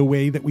built for the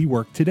way that we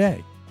work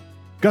today.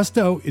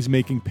 Gusto is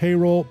making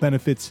payroll,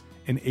 benefits,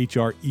 and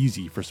HR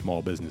easy for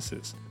small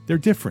businesses. They're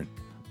different.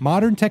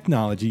 Modern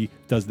technology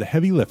does the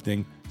heavy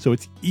lifting, so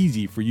it's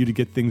easy for you to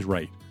get things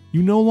right.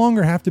 You no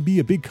longer have to be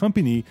a big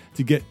company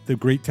to get the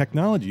great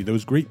technology,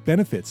 those great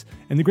benefits,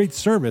 and the great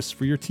service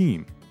for your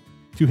team.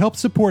 To help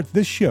support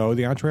this show,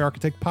 the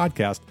EntreArchitect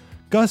podcast,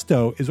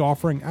 Gusto is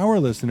offering our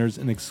listeners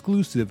an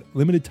exclusive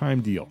limited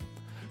time deal.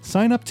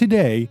 Sign up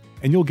today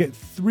and you'll get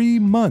 3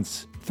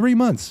 months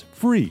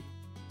free.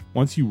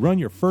 once you run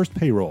your first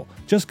payroll.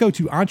 Just go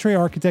to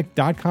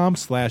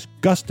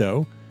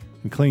entrearchitect.com/gusto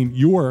and claim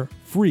your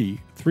free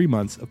 3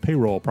 months of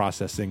payroll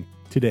processing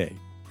today.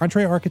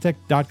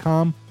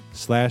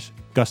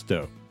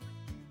 entrearchitect.com/gusto.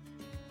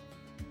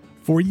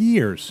 For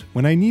years,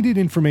 when I needed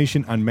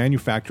information on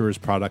manufacturers'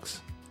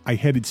 products, I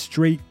headed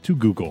straight to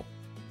Google.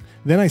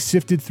 Then I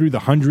sifted through the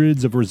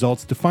hundreds of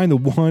results to find the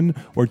one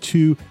or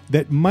two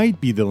that might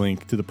be the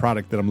link to the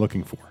product that I'm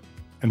looking for.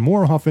 And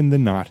more often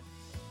than not,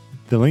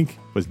 the link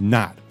was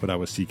not what I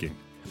was seeking.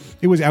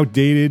 It was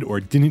outdated or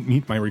didn't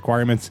meet my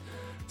requirements,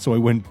 so I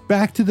went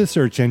back to the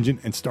search engine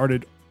and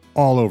started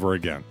all over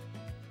again.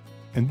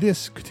 And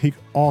this could take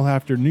all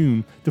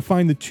afternoon to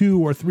find the 2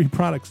 or 3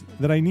 products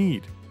that I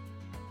need.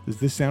 Does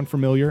this sound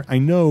familiar? I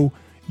know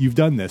you've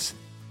done this.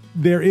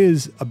 There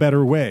is a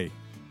better way.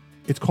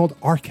 It's called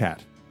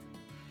ARCAT.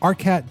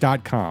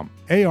 ARCAT.com.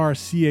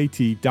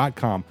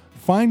 ARCAT.com.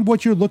 Find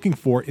what you're looking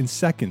for in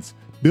seconds.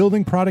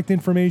 Building product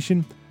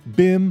information,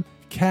 BIM,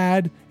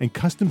 CAD, and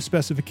custom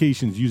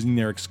specifications using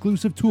their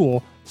exclusive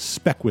tool,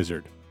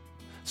 SpecWizard.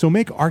 So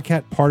make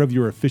ARCAT part of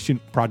your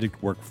efficient project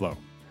workflow.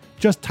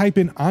 Just type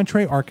in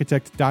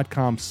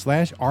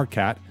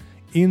entrearchitect.com/ARCAT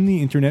in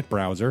the internet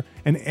browser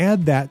and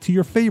add that to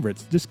your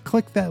favorites. Just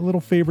click that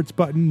little favorites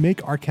button,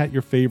 make ARCAT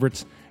your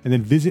favorites, and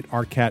then visit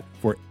ARCAT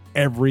for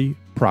every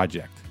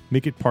project.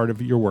 Make it part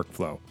of your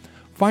workflow.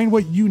 Find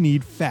what you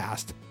need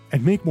fast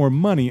and make more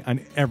money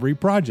on every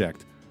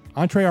project.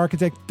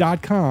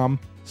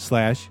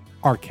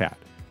 entrearchitect.com/ARCAT.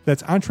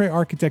 That's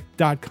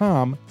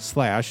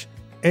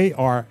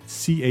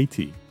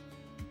entrearchitect.com/ARCAT.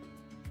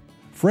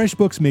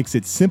 FreshBooks makes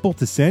it simple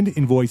to send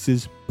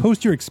invoices,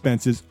 post your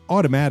expenses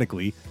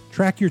automatically,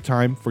 track your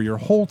time for your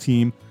whole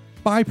team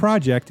by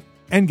project,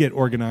 and get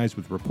organized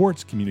with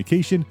reports,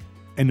 communication,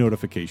 and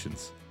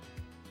notifications.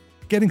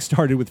 Getting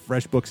started with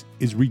FreshBooks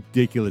is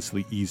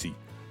ridiculously easy.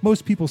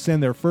 Most people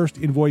send their first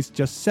invoice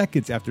just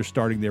seconds after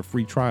starting their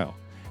free trial.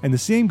 And the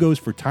same goes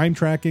for time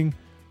tracking,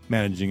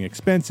 managing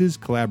expenses,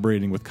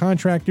 collaborating with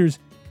contractors,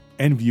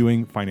 and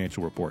viewing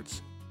financial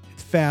reports.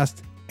 It's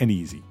fast and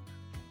easy.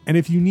 And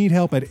if you need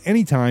help at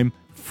any time,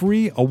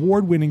 free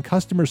award-winning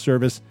customer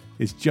service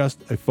is just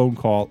a phone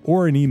call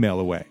or an email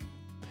away.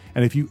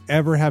 And if you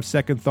ever have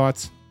second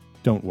thoughts,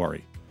 don't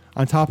worry.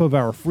 On top of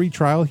our free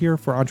trial here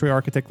for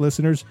EntreArchitect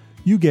listeners,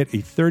 you get a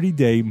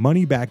 30-day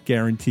money-back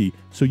guarantee,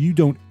 so you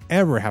don't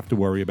ever have to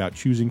worry about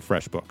choosing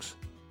FreshBooks.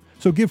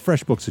 So give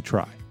FreshBooks a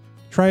try.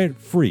 Try it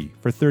free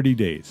for 30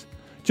 days.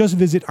 Just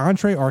visit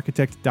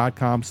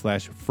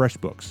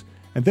entrearchitect.com/FreshBooks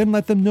and then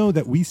let them know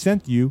that we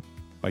sent you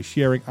by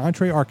sharing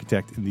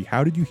EntreArchitect in the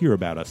How Did You Hear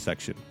About Us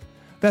section.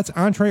 That's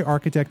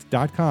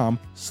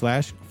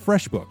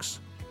entrearchitect.com/FreshBooks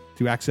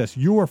to access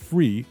your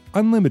free,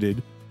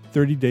 unlimited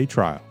 30-day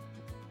trial.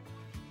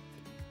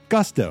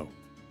 Gusto,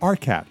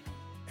 ARCAT,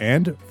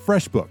 and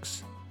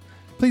FreshBooks.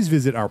 Please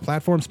visit our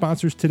platform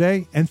sponsors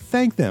today and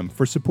thank them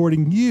for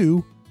supporting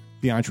you,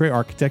 the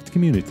EntreArchitect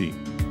community.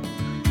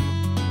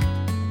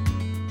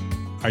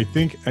 I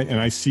think, and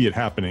I see it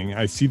happening,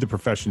 I see the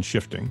profession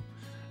shifting.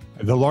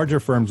 The larger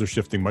firms are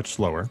shifting much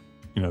slower.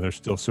 You know, they're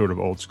still sort of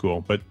old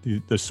school, but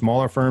the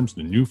smaller firms,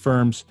 the new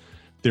firms,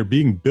 they're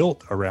being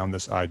built around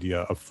this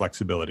idea of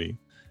flexibility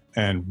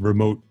and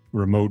remote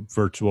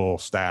virtual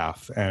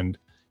staff. And,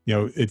 you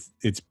know,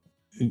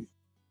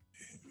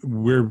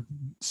 we're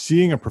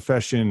seeing a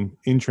profession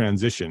in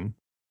transition,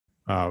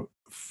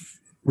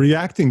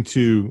 reacting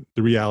to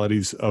the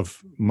realities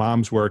of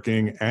moms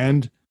working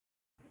and,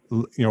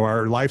 you know,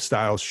 our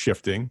lifestyles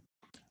shifting.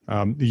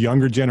 The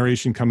younger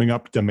generation coming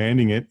up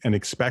demanding it and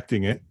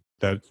expecting it,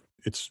 that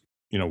it's,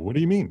 you know, what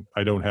do you mean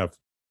I don't have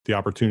the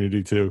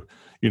opportunity to,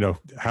 you know,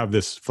 have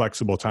this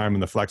flexible time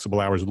and the flexible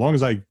hours? As long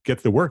as I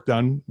get the work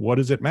done, what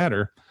does it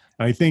matter?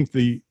 And I think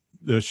the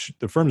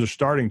firms are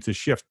starting to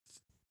shift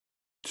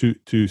to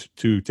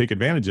take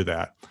advantage of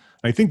that.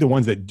 And I think the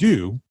ones that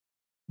do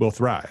will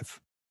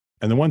thrive,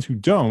 and the ones who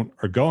don't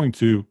are going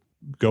to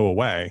go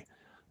away.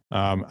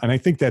 And I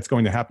think that's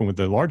going to happen with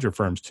the larger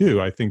firms too.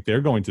 I think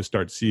they're going to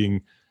start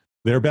seeing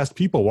their best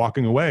people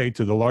walking away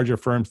to the larger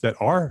firms that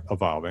are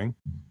evolving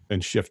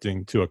and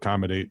shifting to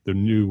accommodate the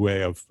new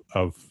way of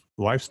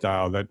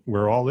lifestyle that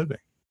we're all living.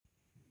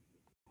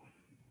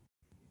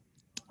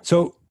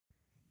 So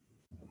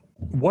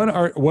what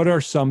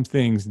are some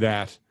things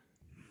that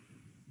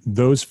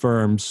those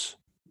firms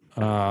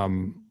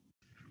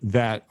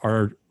that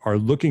are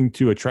looking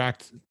to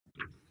attract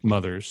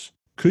mothers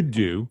could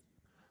do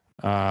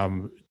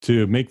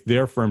to make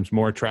their firms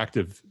more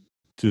attractive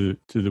to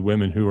the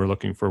women who are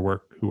looking for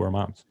work, who are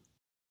moms?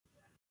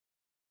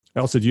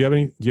 Elsa, do you have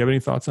any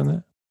thoughts on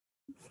that?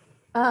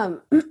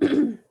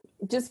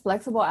 Just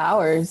flexible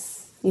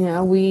hours. You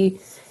know, we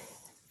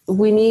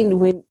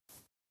need.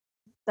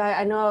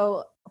 I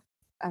know,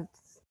 at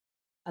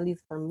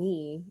least for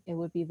me, it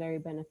would be very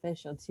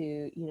beneficial to,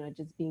 you know,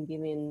 just being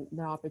given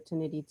the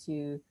opportunity to,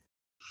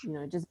 you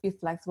know, just be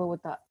flexible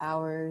with the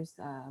hours,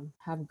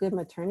 have good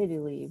maternity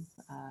leave,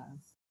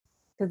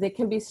 because it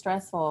can be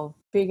stressful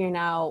figuring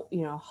out,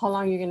 you know, how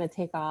long you're going to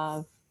take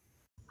off,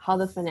 how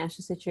the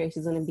financial situation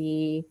is going to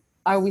be,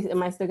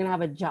 am I still going to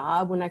have a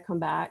job when I come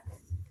back?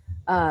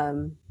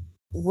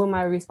 Will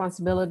my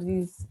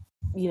responsibilities,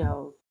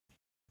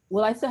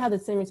 will I still have the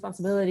same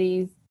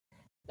responsibilities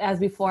as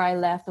before I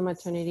left on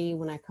maternity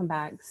when I come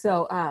back?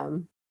 So,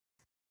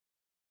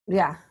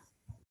 yeah.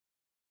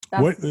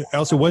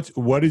 Elsa,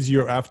 what is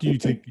your, after you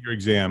take your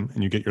exam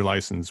and you get your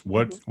license,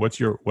 what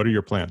are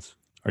your plans?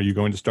 Are you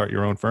going to start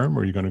your own firm,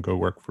 or are you going to go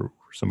work for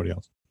somebody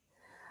else?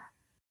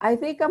 I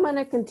think I'm going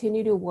to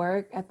continue to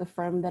work at the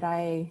firm that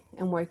I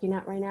am working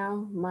at right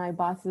now. My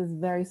boss is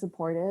very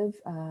supportive.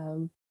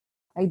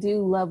 I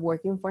do love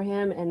working for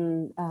him.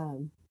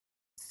 And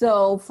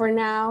so for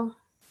now,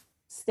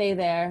 stay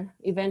there,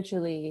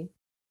 eventually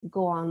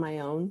go on my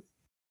own.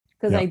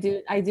 Because I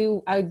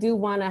do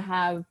want to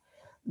have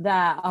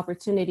that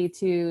opportunity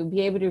to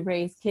be able to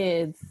raise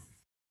kids,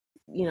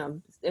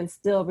 and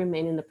still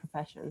remain in the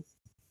profession.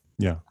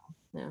 Yeah.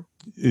 Yeah.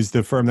 Is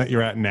the firm that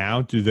you're at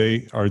now,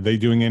 are they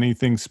doing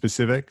anything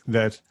specific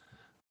that's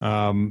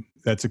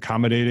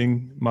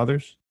accommodating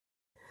mothers?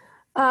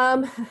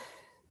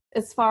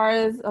 As far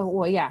as,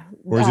 yeah.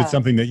 Or is it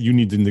something that you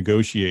need to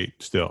negotiate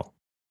still?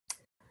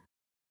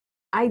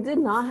 I did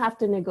not have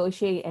to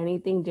negotiate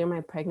anything during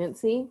my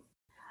pregnancy.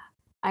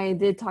 I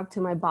did talk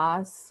to my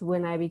boss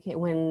when I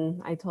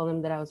told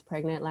him that I was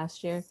pregnant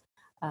last year,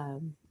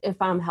 if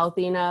I'm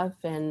healthy enough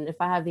and if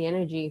I have the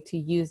energy to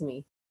use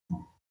me.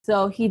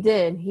 So he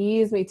did. He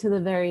used me to the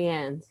very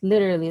end,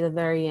 literally the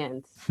very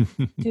end.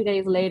 2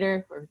 days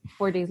later or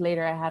 4 days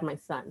later, I had my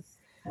son.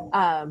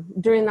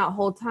 During that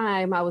whole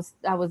time, I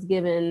was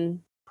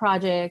given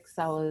projects.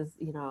 I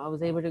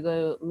was able to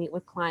go meet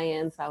with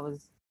clients. I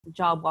was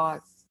job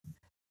walks,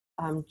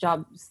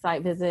 job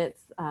site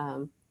visits,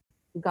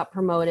 got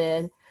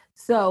promoted.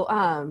 So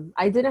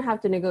I didn't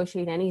have to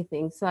negotiate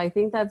anything. So I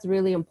think that's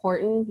really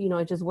important,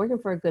 just working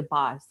for a good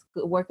boss,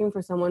 working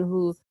for someone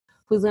who's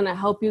going to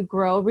help you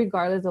grow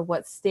regardless of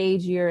what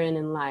stage you're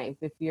in life.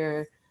 If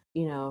you're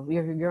on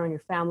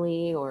your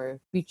family, or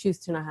if you choose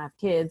to not have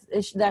kids,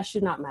 that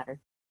should not matter.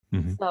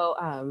 Mm-hmm.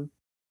 So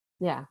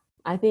yeah,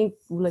 I think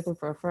looking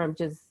for a firm,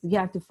 you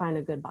have to find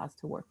a good boss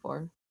to work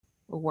for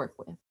or work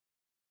with.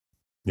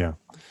 Yeah.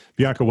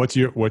 Bianca, what's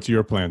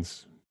your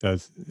plans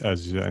as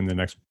in the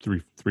next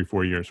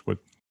 3-4 years?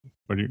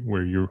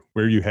 Where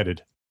are you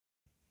headed?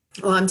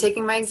 Well, I'm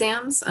taking my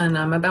exams and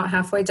I'm about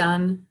halfway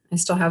done. I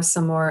still have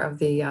some more of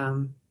the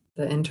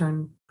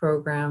intern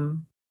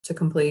program to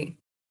complete.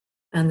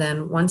 And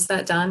then once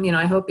that's done,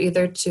 I hope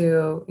either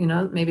to,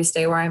 maybe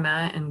stay where I'm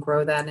at and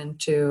grow that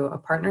into a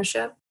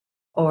partnership,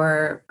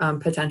 or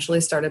potentially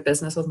start a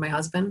business with my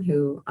husband,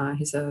 who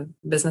he's a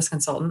business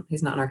consultant.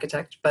 He's not an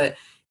architect, but,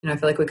 I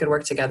feel like we could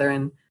work together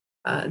and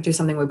do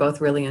something we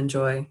both really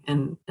enjoy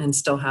and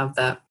still have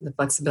the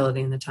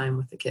flexibility and the time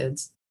with the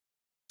kids.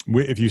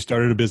 If you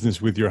started a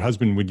business with your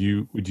husband, would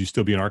you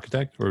still be an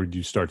architect, or would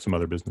you start some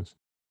other business?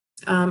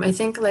 I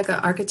think like an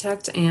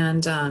architect,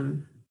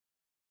 and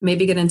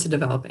maybe get into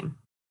developing,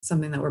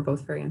 something that we're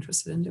both very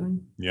interested in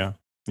doing. Yeah,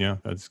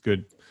 that's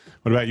good.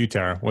 What about you,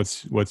 Tara?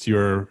 What's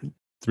your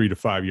 3 to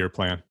 5 year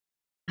plan?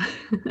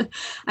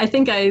 I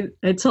think I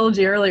told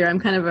you earlier, I'm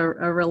kind of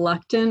a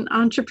reluctant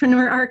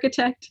entrepreneur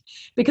architect,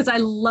 because I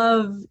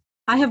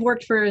have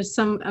worked for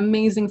some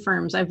amazing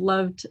firms. I've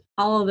loved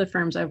all of the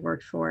firms I've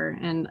worked for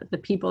and the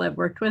people I've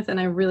worked with. And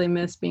I really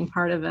miss being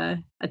part of a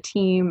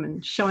team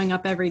and showing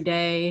up every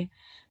day,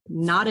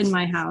 not in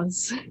my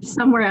house,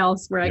 somewhere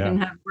else where I can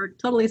have work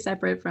totally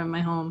separate from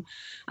my home.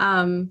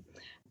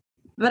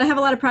 But I have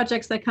a lot of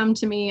projects that come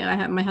to me.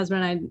 My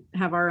husband and I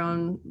have our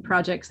own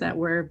projects that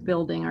we're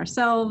building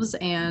ourselves.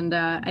 And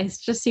I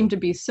just seem to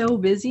be so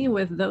busy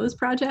with those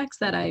projects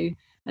that I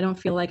don't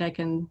feel like I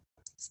can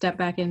step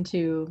back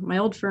into my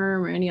old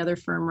firm or any other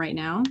firm right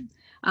now.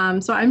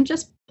 So I'm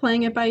just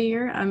playing it by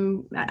ear.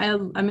 I'm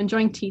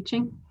enjoying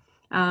teaching,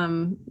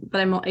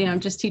 but I'm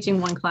just teaching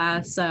one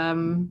class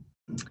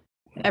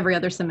every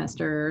other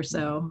semester or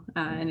so,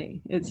 and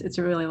it's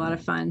really a lot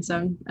of fun.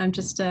 So I'm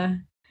just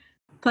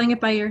playing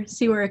it by ear,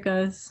 see where it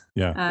goes.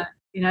 Yeah.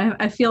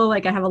 I feel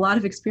like I have a lot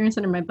of experience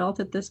under my belt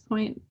at this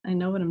point. I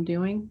know what I'm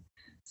doing,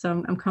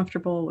 so I'm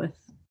comfortable with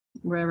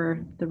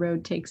wherever the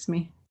road takes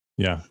me.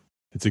 Yeah,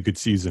 it's a good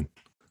season.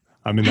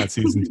 I'm in that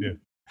season too.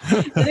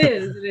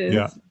 It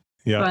is.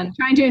 Yeah. Fun. I was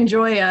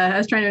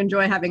trying to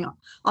enjoy having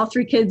all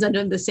 3 kids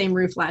under the same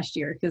roof last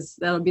year, because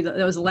that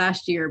was the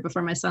last year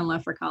before my son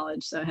left for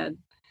college. So I had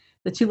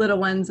the 2 little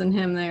ones and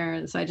him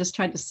there. So I just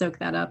tried to soak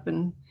that up,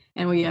 and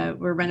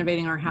we're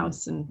renovating our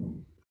house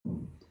and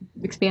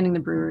expanding the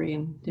brewery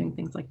and doing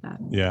things like that.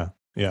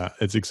 Yeah,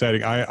 it's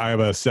exciting. I have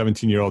a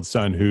 17-year-old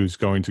son who's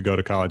going to go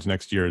to college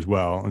next year as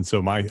well, and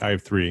so I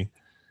have 3.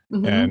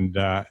 Mm-hmm.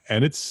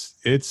 And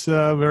it's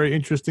a very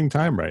interesting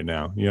time right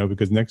now,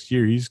 because next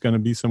year he's going to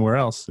be somewhere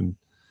else, and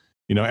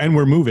and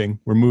we're moving.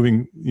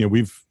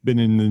 We've been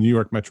in the New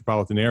York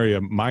metropolitan area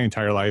my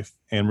entire life,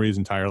 Anne Marie's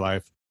entire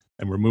life,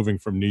 and we're moving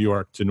from New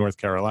York to North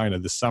Carolina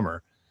this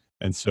summer,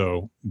 and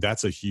so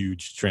that's a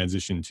huge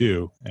transition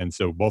too. And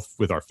so both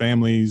with our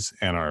families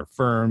and our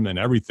firm and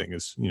everything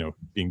is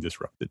being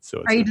disrupted.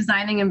 So are you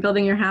designing and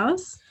building your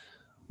house?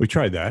 We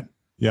tried that.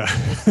 Yeah.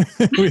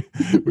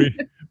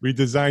 we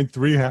designed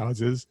 3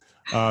 houses.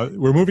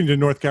 We're moving to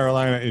North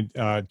Carolina,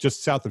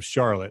 just south of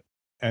Charlotte,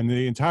 and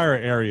the entire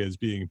area is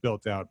being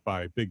built out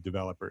by big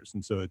developers.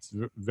 And so it's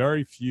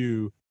very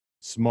few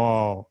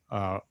small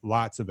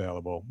lots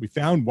available. We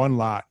found one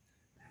lot,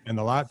 and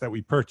the lot that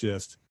we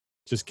purchased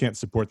just can't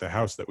support the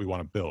house that we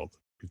want to build.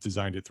 We've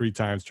designed it 3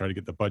 times, tried to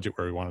get the budget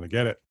where we wanted to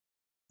get it,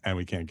 and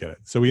we can't get it.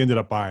 So we ended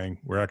up buying.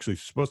 We're actually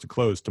supposed to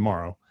close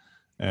tomorrow,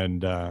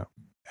 and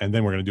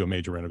then we're going to do a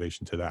major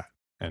renovation to that.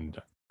 And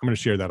I'm going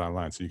to share that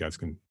online so you guys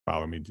can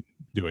follow me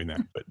doing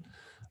that.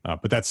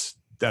 But that's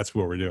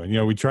what we're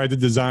doing. We tried to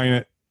design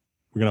it.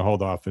 We're going to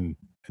hold off and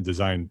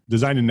design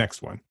the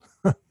next one.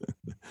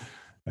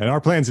 And our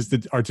plans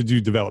are to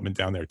do development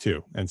down there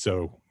too. And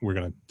so we're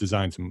going to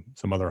design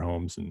some other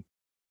homes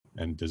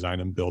and design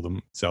them, build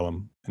them, sell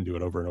them, and do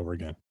it over and over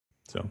again.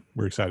 So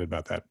we're excited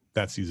about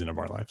that season of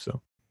our life.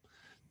 So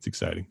it's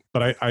exciting.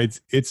 But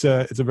it's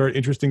a very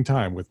interesting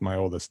time with my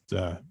oldest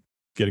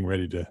getting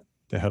ready to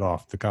head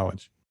off to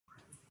college.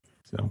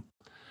 So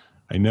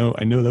I know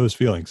those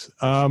feelings.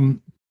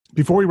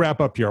 Before we wrap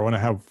up here, I want to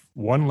have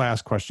one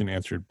last question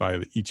answered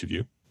by each of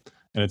you.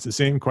 And it's the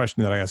same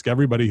question that I ask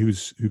everybody who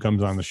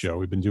comes on the show.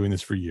 We've been doing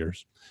this for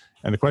years.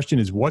 And the question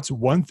is, what's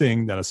one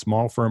thing that a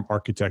small firm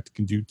architect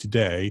can do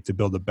today to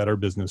build a better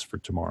business for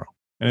tomorrow?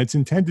 And it's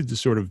intended to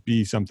sort of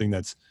be something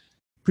that's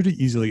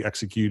pretty easily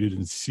executed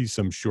and see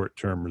some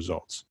short-term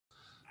results.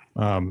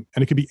 And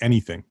it could be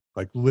anything,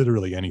 like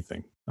literally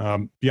anything.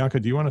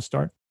 Bianca, do you want to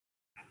start?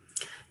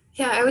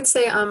 Yeah, I would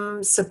say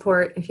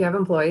support, if you have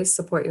employees,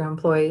 support your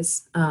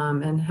employees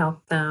and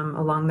help them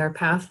along their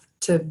path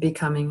to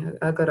becoming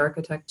a good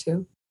architect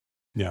too.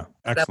 Yeah,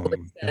 excellent. That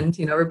will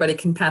extend, everybody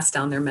can pass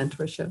down their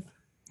mentorship.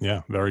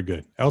 Yeah, very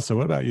good. Elsa,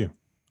 what about you?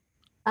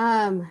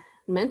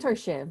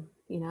 Mentorship,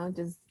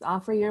 just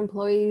offer your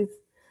employees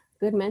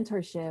good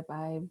mentorship.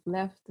 I've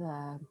left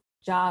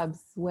jobs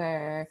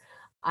where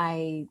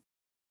I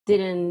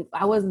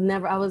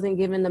wasn't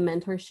given the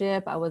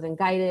mentorship. I wasn't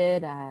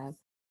guided.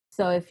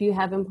 So if you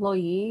have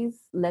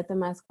employees, let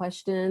them ask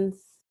questions,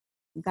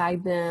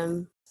 guide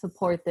them,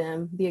 support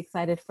them, be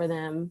excited for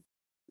them,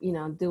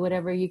 do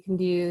whatever you can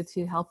do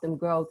to help them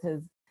grow,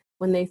 because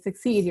when they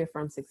succeed, your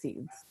firm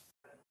succeeds.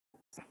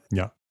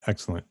 Yeah,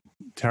 excellent.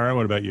 Tara,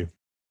 what about you?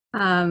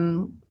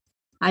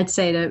 I'd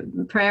say to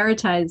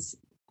prioritize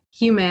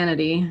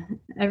humanity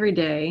every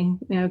day.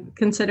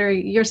 Consider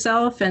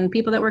yourself and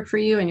people that work for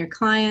you and your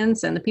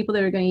clients and the people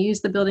that are going to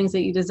use the buildings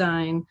that you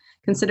design.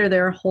 Consider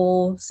their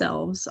whole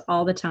selves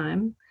all the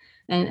time,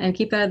 and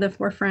keep that at the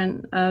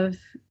forefront of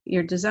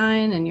your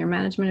design and your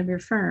management of your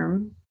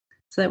firm,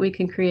 so that we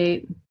can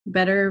create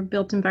better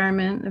built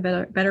environment, a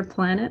better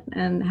planet,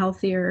 and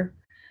healthier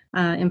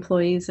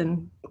employees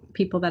and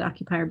people that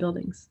occupy our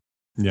buildings.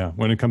 Yeah,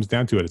 when it comes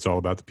down to it, it's all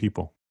about the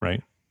people,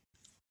 right?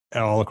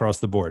 All across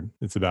the board.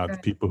 It's about the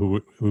people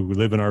who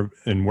live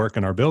and work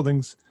in our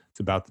buildings. It's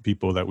about the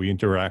people that we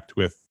interact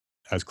with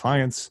as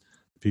clients,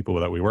 the people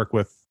that we work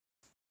with.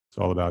 It's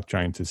all about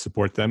trying to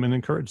support them and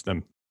encourage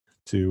them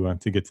to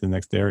get to the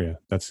next area.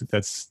 That's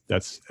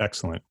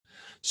excellent.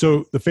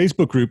 So the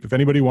Facebook group, if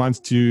anybody wants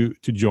to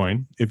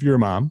join, if you're a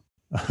mom,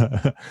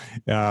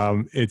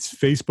 it's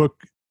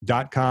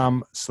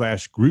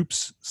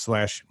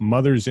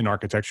facebook.com/groups/mothers in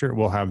architecture.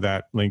 We'll have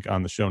that link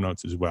on the show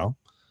notes as well.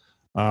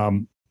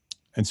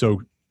 And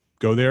so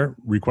go there,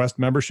 request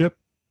membership,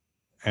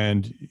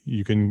 and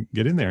you can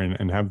get in there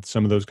and have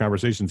some of those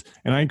conversations.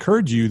 And I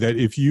encourage you that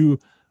if you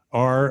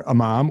are a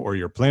mom, or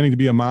you're planning to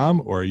be a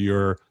mom, or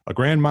you're a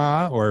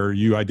grandma, or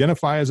you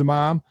identify as a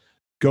mom,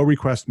 go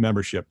request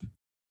membership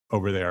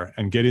over there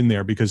and get in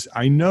there, because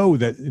I know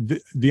that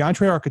the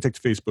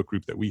EntreArchitect Facebook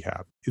group that we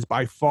have is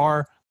by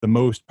far the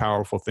most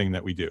powerful thing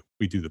that we do.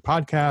 We do the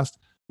podcast,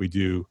 we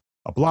do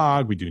a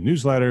blog, we do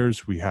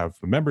newsletters, we have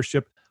a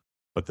membership,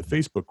 but the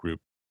Facebook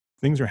group,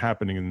 things are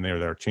happening in there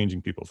that are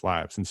changing people's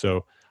lives. And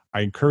so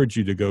I encourage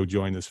you to go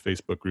join this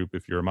Facebook group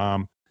if you're a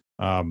mom,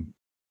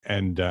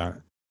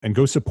 and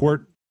go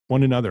support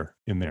one another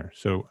in there.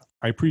 So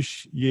I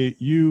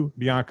appreciate you,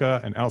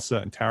 Bianca and Elsa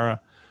and Tara,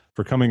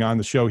 for coming on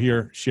the show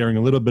here, sharing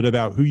a little bit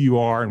about who you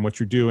are and what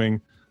you're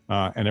doing,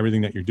 and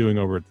everything that you're doing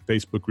over at the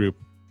Facebook group.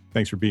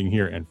 Thanks for being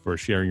here and for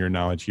sharing your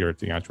knowledge here at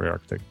the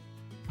EntreArchitect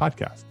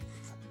podcast.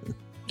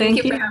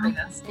 Thank you for having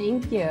us.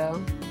 Thank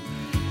you.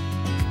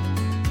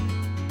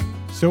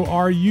 So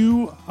are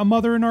you a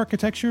mother in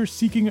architecture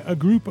seeking a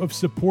group of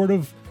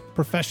supportive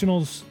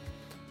professionals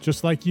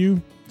just like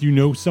you? Do you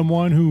know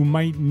someone who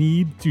might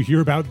need to hear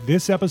about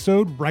this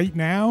episode right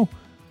now?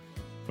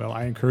 Well,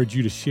 I encourage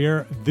you to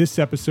share this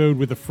episode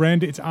with a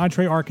friend. It's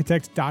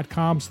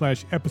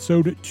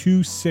entrearchitect.com/episode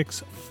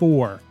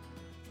 264.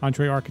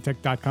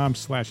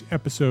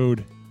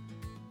 entrearchitect.com/episode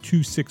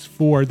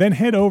 264. Then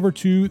head over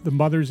to the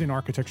Mothers in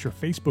Architecture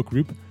Facebook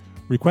group,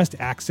 request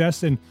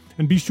access, and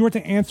be sure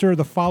to answer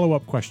the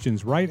follow-up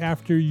questions right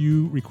after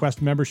you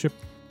request membership.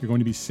 You're going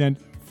to be sent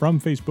from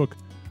Facebook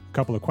a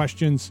couple of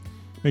questions.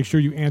 Make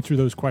sure you answer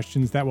those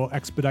questions. That will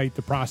expedite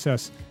the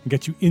process and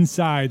get you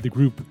inside the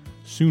group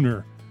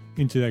sooner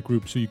into that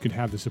group so you can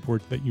have the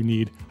support that you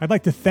need. I'd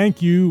like to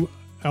thank you,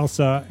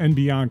 Elsa and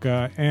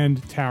Bianca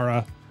and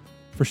Tara,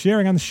 for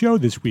sharing on the show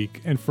this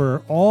week and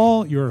for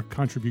all your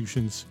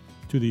contributions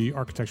to the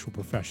architectural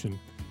profession.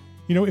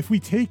 You know, if we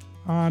take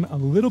on a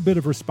little bit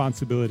of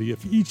responsibility,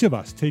 if each of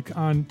us take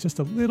on just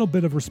a little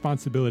bit of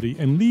responsibility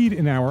and lead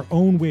in our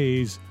own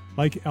ways,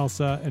 like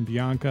Elsa and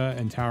Bianca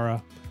and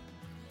Tara,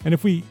 and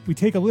if we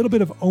take a little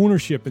bit of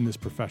ownership in this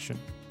profession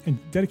and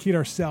dedicate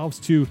ourselves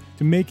to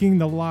making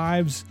the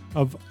lives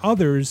of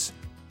others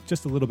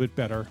just a little bit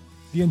better,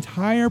 the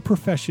entire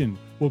profession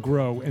will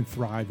grow and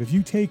thrive. If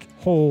you take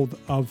hold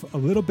of a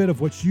little bit of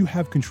what you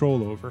have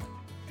control over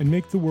and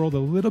make the world a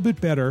little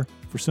bit better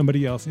for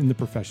somebody else in the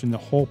profession, the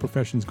whole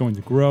profession is going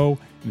to grow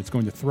and it's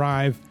going to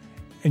thrive.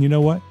 And you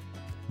know what?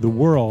 The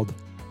world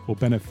will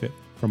benefit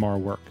from our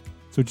work.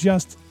 So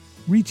just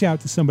reach out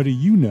to somebody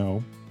you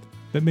know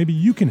that maybe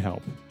you can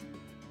help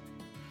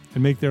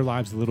and make their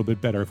lives a little bit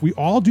better. If we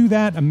all do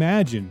that,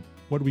 imagine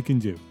what we can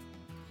do.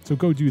 So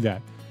go do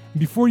that.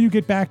 Before you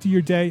get back to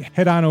your day,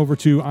 head on over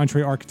to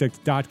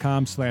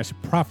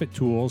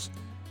entrearchitect.com/profittools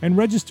and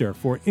register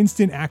for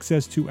instant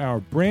access to our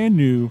brand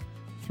new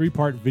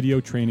 3-part video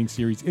training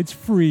series. It's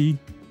free,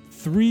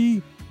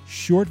 3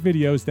 short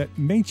videos that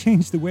may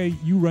change the way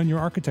you run your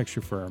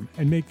architecture firm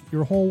and make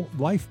your whole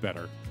life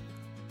better.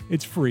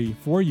 It's free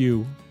for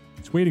you.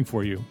 It's waiting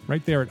for you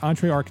right there at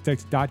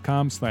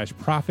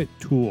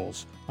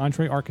entrearchitect.com/profittools.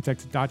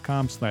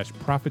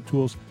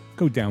 entrearchitect.com/profittools.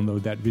 Go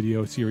download that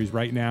video series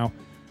right now.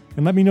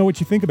 And let me know what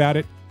you think about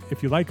it.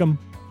 If you like them,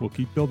 we'll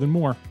keep building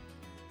more.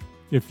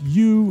 If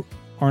you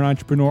are an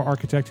entrepreneur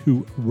architect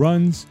who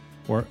runs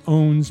or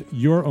owns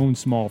your own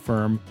small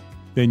firm,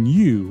 then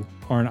you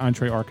are an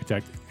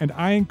EntreArchitect. And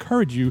I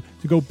encourage you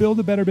to go build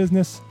a better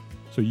business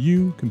so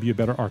you can be a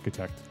better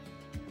architect.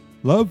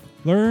 Love,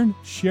 learn,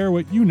 share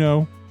what you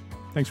know.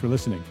 Thanks for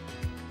listening.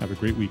 Have a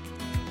great week.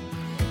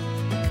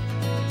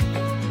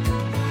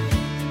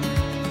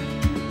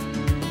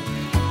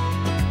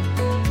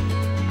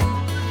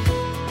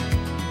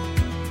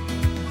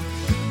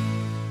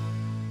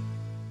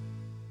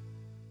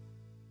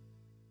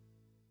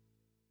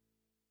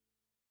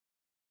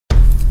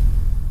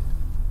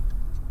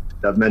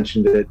 I've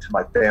mentioned it to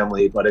my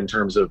family, but in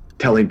terms of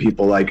telling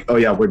people like, oh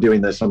yeah, we're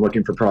doing this, I'm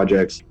looking for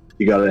projects,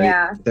 you got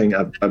anything?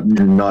 I'm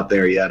not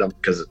there yet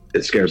because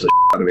it scares the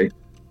shit out of me.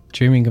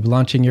 Dreaming of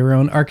launching your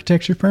own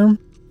architecture firm?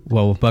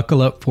 Well,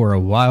 buckle up for a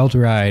wild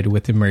ride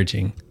with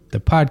Emerging,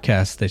 the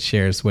podcast that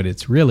shares what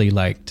it's really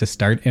like to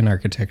start an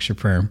architecture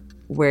firm.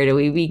 Where do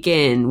we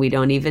begin? We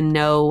don't even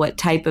know what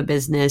type of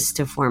business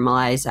to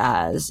formalize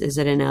as. Is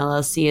it an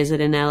LLC? Is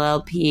it an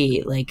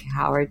LLP? Like,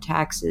 how are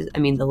taxes? I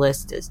mean, the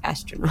list is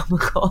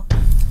astronomical.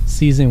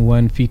 Season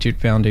 1 featured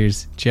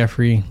founders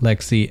Jeffrey,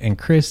 Lexi, and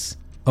Chris,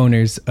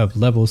 owners of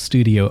Level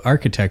Studio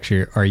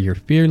Architecture, are your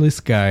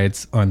fearless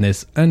guides on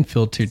this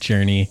unfiltered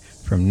journey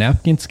from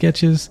napkin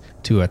sketches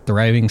to a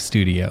thriving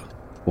studio.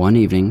 One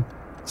evening,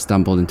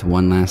 stumbled into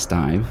one last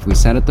dive, we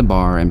sat at the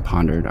bar and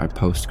pondered our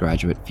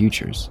postgraduate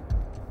futures.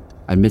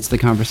 Amidst the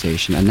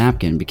conversation, a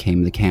napkin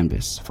became the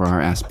canvas for our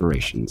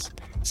aspirations,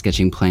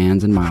 sketching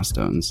plans and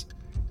milestones,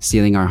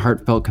 sealing our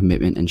heartfelt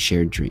commitment and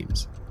shared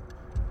dreams.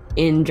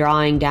 In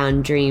drawing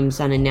down dreams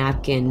on a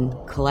napkin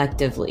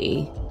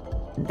collectively,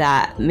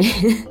 that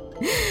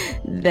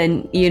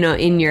then, you know,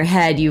 in your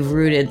head, you've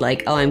rooted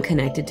like, oh, I'm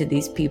connected to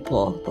these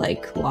people,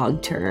 like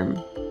long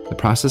term. The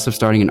process of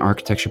starting an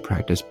architecture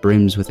practice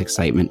brims with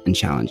excitement and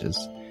challenges,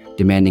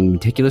 demanding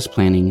meticulous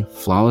planning,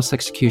 flawless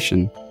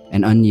execution,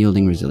 and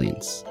unyielding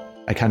resilience.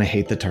 I kind of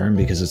hate the term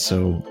because it's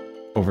so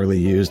overly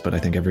used, but I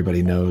think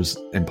everybody knows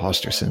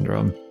imposter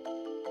syndrome.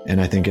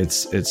 And I think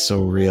it's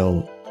so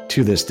real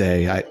to this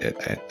day. I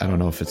don't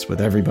know if it's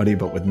with everybody,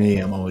 but with me,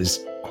 I'm always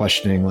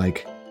questioning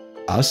like,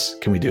 us?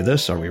 Can we do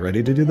this? Are we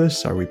ready to do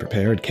this? Are we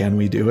prepared? Can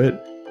we do it?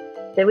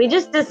 Did we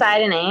just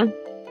decide a name?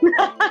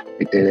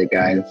 We did it,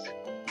 guys.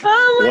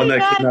 Oh my God. The one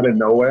that came out of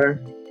nowhere?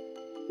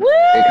 Woo!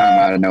 It came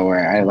out of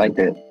nowhere. I liked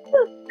it.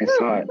 I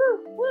saw it.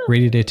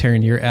 Ready to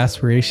turn your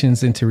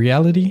aspirations into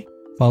reality?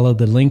 Follow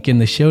the link in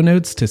the show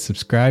notes to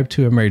subscribe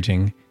to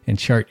Emerging and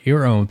chart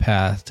your own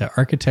path to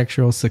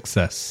architectural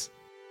success.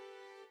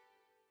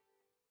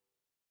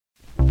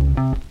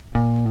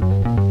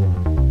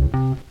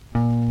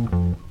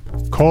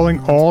 Calling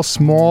all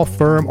small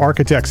firm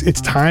architects. It's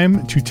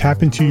time to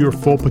tap into your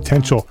full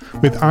potential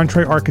with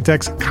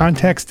EntreArchitect's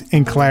Context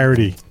and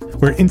Clarity,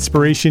 where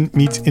inspiration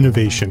meets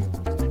innovation.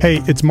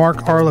 Hey, it's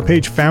Mark R.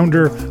 LePage,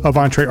 founder of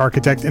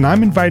EntreArchitect, and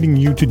I'm inviting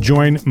you to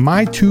join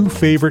my 2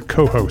 favorite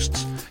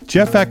co-hosts,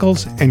 Jeff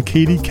Eccles and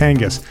Katie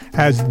Kangas,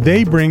 as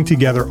they bring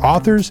together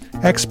authors,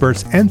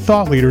 experts, and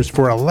thought leaders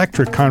for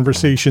electric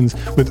conversations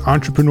with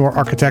entrepreneur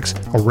architects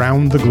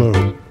around the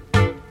globe.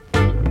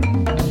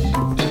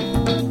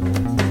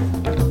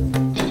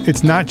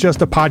 It's not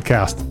just a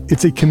podcast,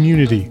 it's a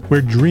community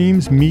where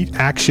dreams meet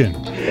action.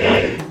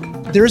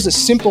 There's a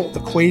simple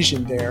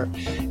equation there.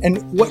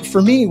 And what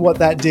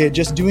that did,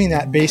 just doing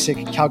that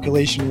basic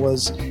calculation,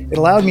 was it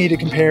allowed me to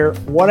compare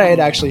what I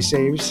had actually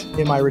saved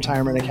in my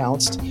retirement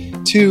accounts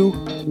to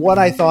what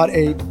I thought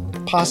a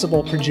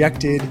possible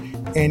projected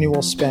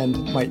annual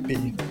spend might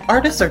be.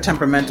 Artists are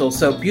temperamental,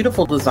 so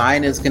beautiful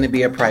design is going to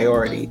be a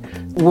priority.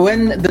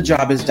 When the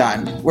job is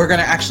done, we're going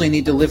to actually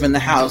need to live in the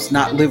house,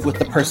 not live with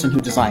the person who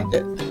designed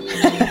it.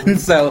 And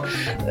so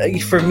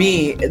for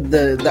me,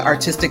 the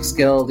artistic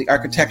skill, the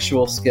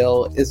architectural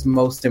skill is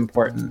most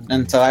important.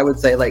 And so I would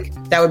say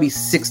that would be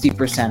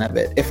 60% of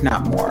it, if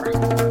not more.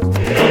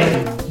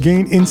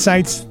 Gain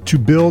insights to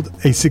build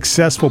a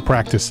successful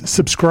practice.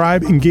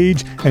 Subscribe,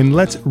 engage, and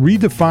let's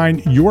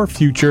redefine your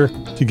future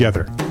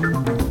together.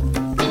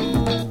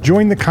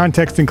 Join the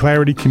Context and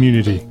Clarity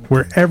community,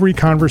 where every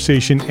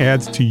conversation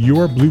adds to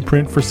your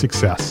blueprint for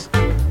success.